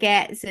addictive it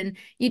gets. And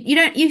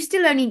you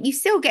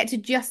still get to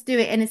just do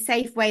it in a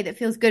safe way that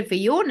feels good for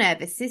your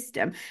nervous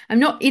system. I'm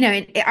not,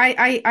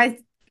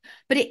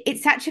 but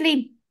it's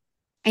actually,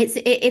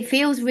 it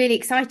feels really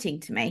exciting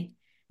to me.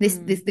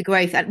 Mm. The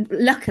growth, and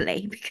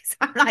luckily, because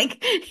I'm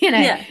like,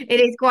 Yeah. it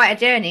is quite a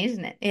journey,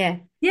 isn't it? Yeah.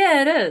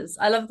 Yeah, it is.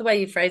 I love the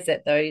way you phrase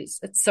that, though. It's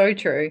so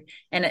true.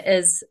 And it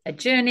is a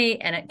journey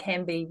and it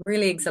can be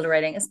really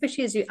exhilarating,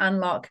 especially as you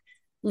unlock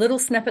little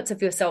snippets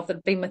of yourself that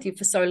have been with you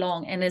for so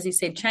long. And as you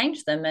said,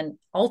 change them and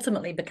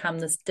ultimately become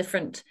this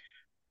different,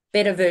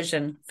 better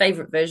version,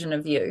 favorite version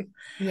of you.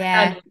 Um,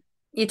 Yeah.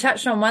 you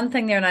touched on one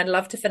thing there, and I'd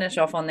love to finish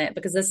off on that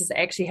because this is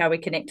actually how we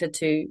connected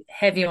to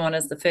have you on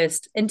as the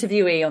first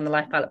interviewee on the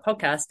Life Pilot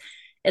podcast,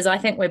 is I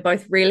think we're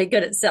both really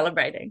good at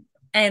celebrating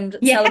and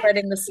Yeah.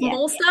 celebrating the Yeah.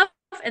 small stuff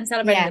and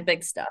celebrating the Yeah.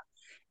 big stuff.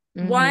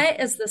 Hmm. Why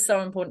is this so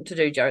important to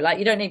do, Joe? Like,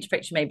 you don't need to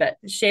picture me, but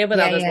share with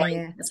Yeah. others Yeah. why you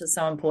Yeah. think this is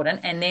so important.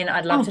 And then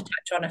I'd love to Oh,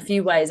 touch on a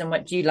few ways in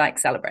which you like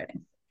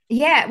celebrating.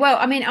 yeah. Well,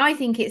 I mean, I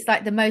think it's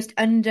like the most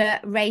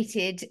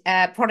underrated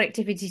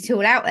productivity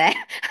tool out there.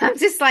 I'm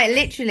just like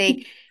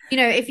literally,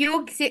 if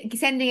you're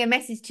sending a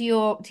message to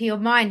your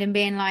mind and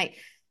being like,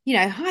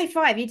 high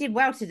five, you did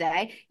well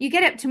today. You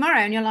get up tomorrow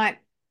and you're like,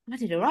 I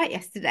did all right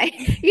yesterday,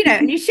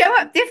 and you show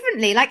up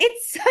differently. Like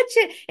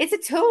it's a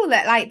tool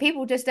that like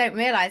people just don't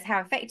realize how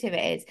effective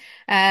it is.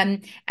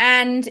 And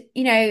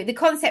the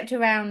concept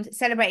around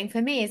celebrating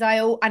for me is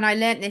and I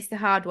learned this the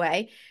hard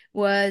way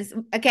was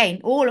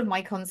again all of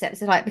my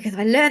concepts are like because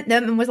I learned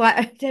them and was like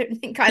I don't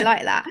think I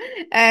like that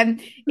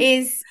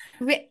is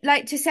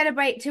like to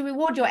celebrate to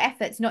reward your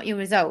efforts not your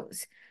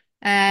results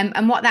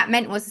and what that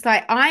meant was it's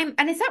like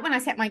and it's like when I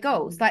set my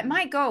goals like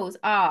my goals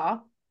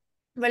are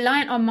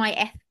reliant on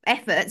my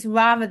efforts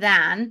rather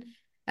than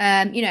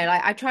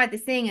like I tried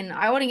this thing and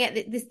I want to get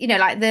this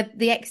like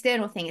the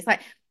external thing it's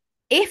like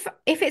if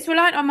it's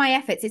reliant on my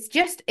efforts it's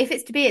just if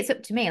it's to be it's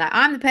up to me like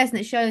I'm the person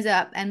that shows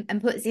up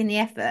and puts in the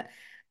effort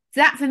so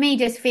that for me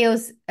just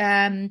feels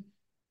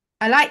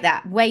I like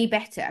that way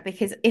better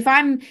because if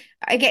I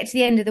get to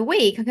the end of the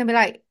week, I'm gonna be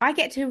like, I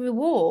get to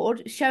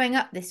reward showing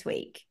up this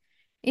week.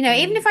 Even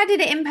Mm, if I did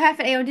it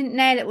imperfectly or didn't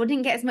nail it or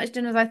didn't get as much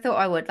done as I thought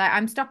I would, like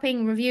I'm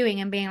stopping reviewing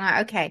and being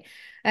like, okay.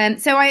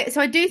 So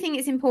I do think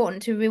it's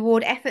important to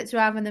reward efforts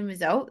rather than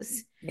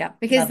results yeah,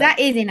 because love it. that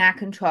is in our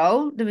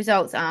control. The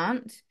results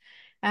aren't.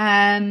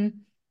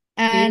 Um, Beautiful,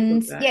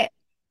 and Joe. yeah,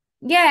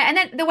 yeah, and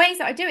then the ways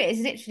that I do it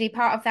is literally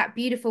part of that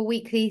beautiful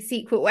weekly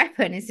secret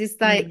weapon. It's just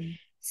like, Mm,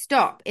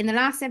 stop. In the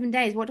last 7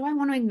 days, what do I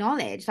want to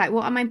acknowledge? Like,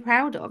 what am I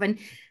proud of? And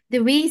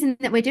the reason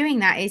that we're doing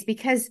that is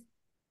because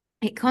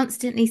it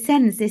constantly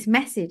sends this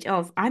message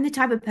of, I'm the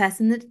type of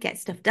person that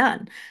gets stuff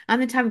done. I'm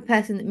the type of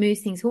person that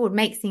moves things forward,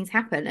 makes things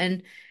happen.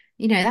 And,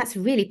 that's a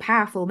really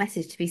powerful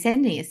message to be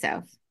sending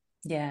yourself.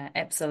 yeah,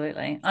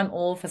 absolutely. I'm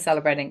all for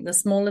celebrating the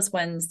smallest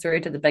wins through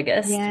to the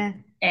biggest. Yeah,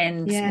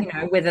 And,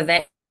 yeah, whether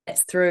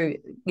that's through,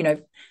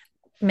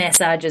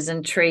 massages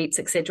and treats,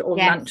 etc., or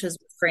yes, lunches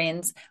with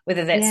friends,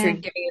 whether that's through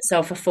yeah, giving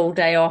yourself a full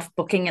day off,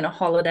 booking in a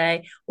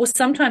holiday, or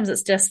sometimes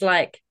it's just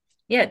like,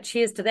 yeah,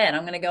 cheers to that.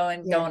 I'm going to go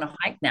and go yeah, on a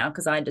hike now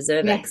because I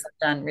deserve it because yes,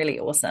 I've done really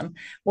awesome.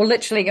 Or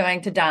literally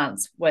going to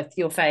dance with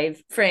your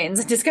fave friends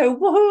and just go,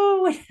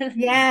 whoa,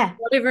 yeah,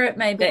 whatever it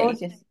may be.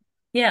 gorgeous.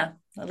 Yeah,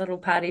 a little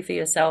party for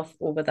yourself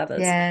or with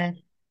others. Yeah,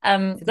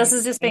 it's This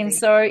has just been amazing.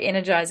 so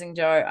energizing,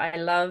 Joe. I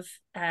love,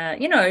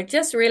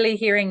 just really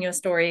hearing your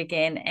story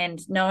again and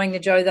knowing the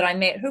Joe that I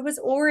met, who was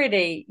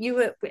already, you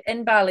were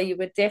in Bali, you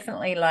were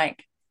definitely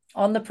like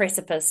on the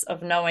precipice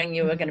of knowing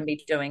you were going to Mhm.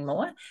 be doing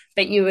more,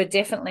 but you were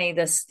definitely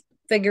this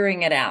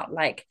figuring it out,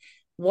 like,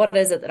 what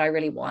is it that I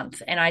really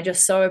want? And I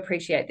just so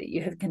appreciate that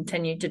you have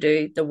continued to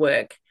do the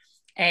work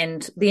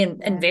and then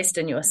Yeah. invest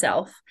in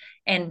yourself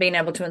and being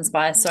able to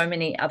inspire so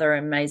many other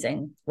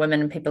amazing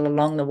women and people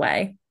along the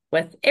way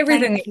with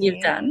everything that Thank you've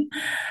you. done.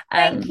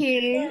 Thank Yeah.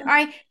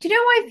 you. Do you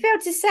know what I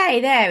failed to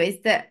say there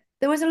is that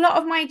there was a lot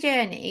of my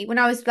journey when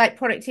I was like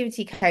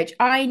productivity coach.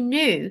 I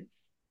knew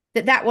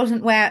that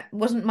wasn't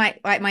my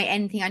like my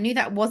end thing. I knew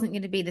that wasn't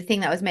going to be the thing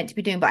that I was meant to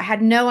be doing, but I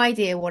had no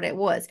idea what it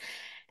was.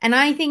 And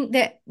I think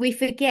that we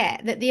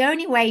forget that the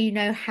only way you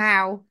know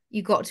how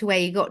you got to where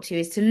you got to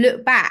is to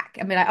look back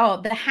and be like, oh,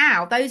 the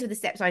how, those are the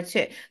steps I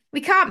took.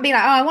 We can't be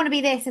like, oh, I want to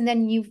be this, and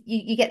then you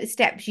get the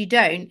steps you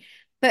don't.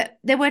 But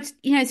there were, so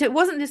it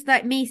wasn't just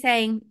like me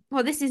saying,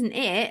 well, this isn't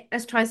it.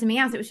 Let's try something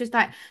else. It was just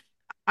like,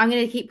 I'm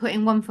going to keep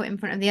putting one foot in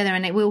front of the other,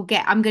 and I'm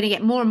going to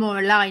get more and more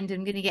aligned.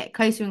 I'm going to get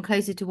closer and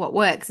closer to what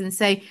works. And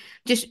so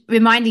just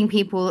reminding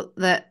people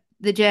that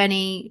the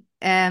journey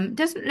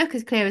doesn't look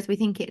as clear as I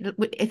think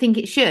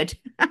it should.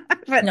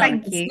 But No,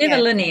 thank it's you. never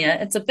Yeah. linear.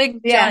 It's a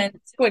big Yeah.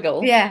 giant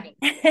squiggle. Yeah.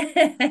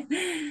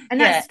 And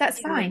Yeah, that's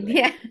fine. absolutely.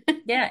 Yeah.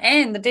 Yeah,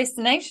 and the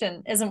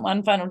destination isn't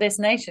one final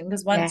destination,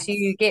 because once Yes.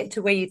 you get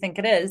to where you think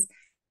it is,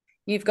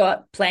 you've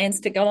got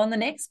plans to go on the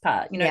next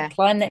part, Yeah.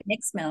 climb that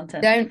next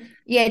mountain.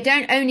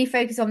 Don't only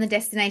focus on the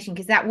destination,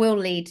 because that will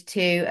lead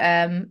to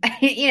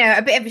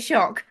a bit of a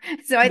shock.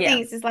 So I Yeah.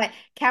 think it's just like,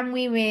 can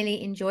we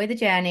really enjoy the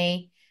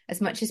journey as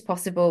much as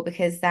possible?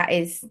 Because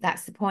that's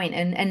the point.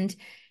 And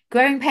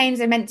growing pains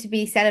are meant to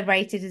be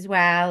celebrated as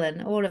well,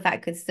 and all of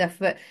that good stuff.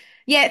 But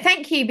yeah,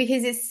 thank you,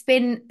 because it's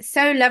been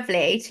so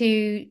lovely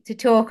to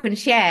talk and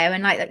share.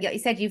 And like you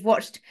said, you've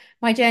watched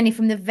my journey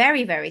from the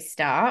very, very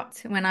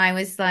start, when I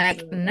was like,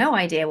 Absolutely. no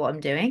idea what I'm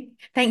doing.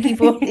 Thank you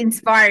for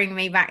inspiring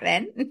me back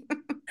then.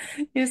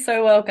 You're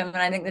so welcome. And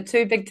I think the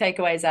two big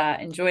takeaways are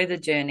enjoy the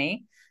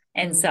journey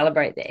and Mm.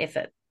 celebrate the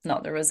effort,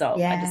 not the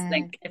result. I just Yeah.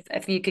 think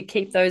if you could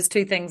keep those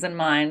two things in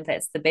mind,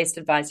 that's the best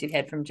advice you've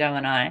had from Jo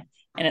and I.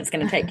 And it's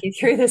going to take you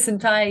through this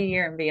entire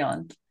year and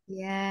beyond.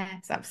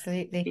 Yes,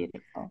 absolutely.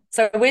 Beautiful.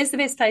 So, where's the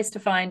best place to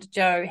find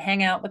Jo?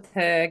 Hang out with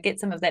her,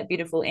 get some of that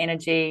beautiful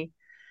energy.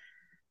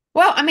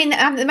 Well, I mean,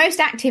 the most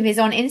active is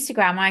on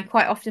Instagram. I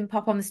quite often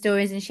pop on the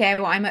stories and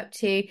share what I'm up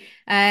to.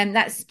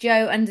 That's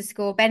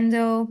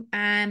Jo_Bendle.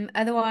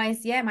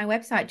 Otherwise, yeah, my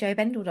website,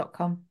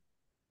 jobendle.com.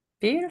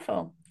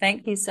 Beautiful.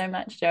 Thank you so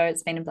much, Jo.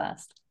 It's been a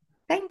blast.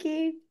 Thank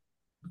you.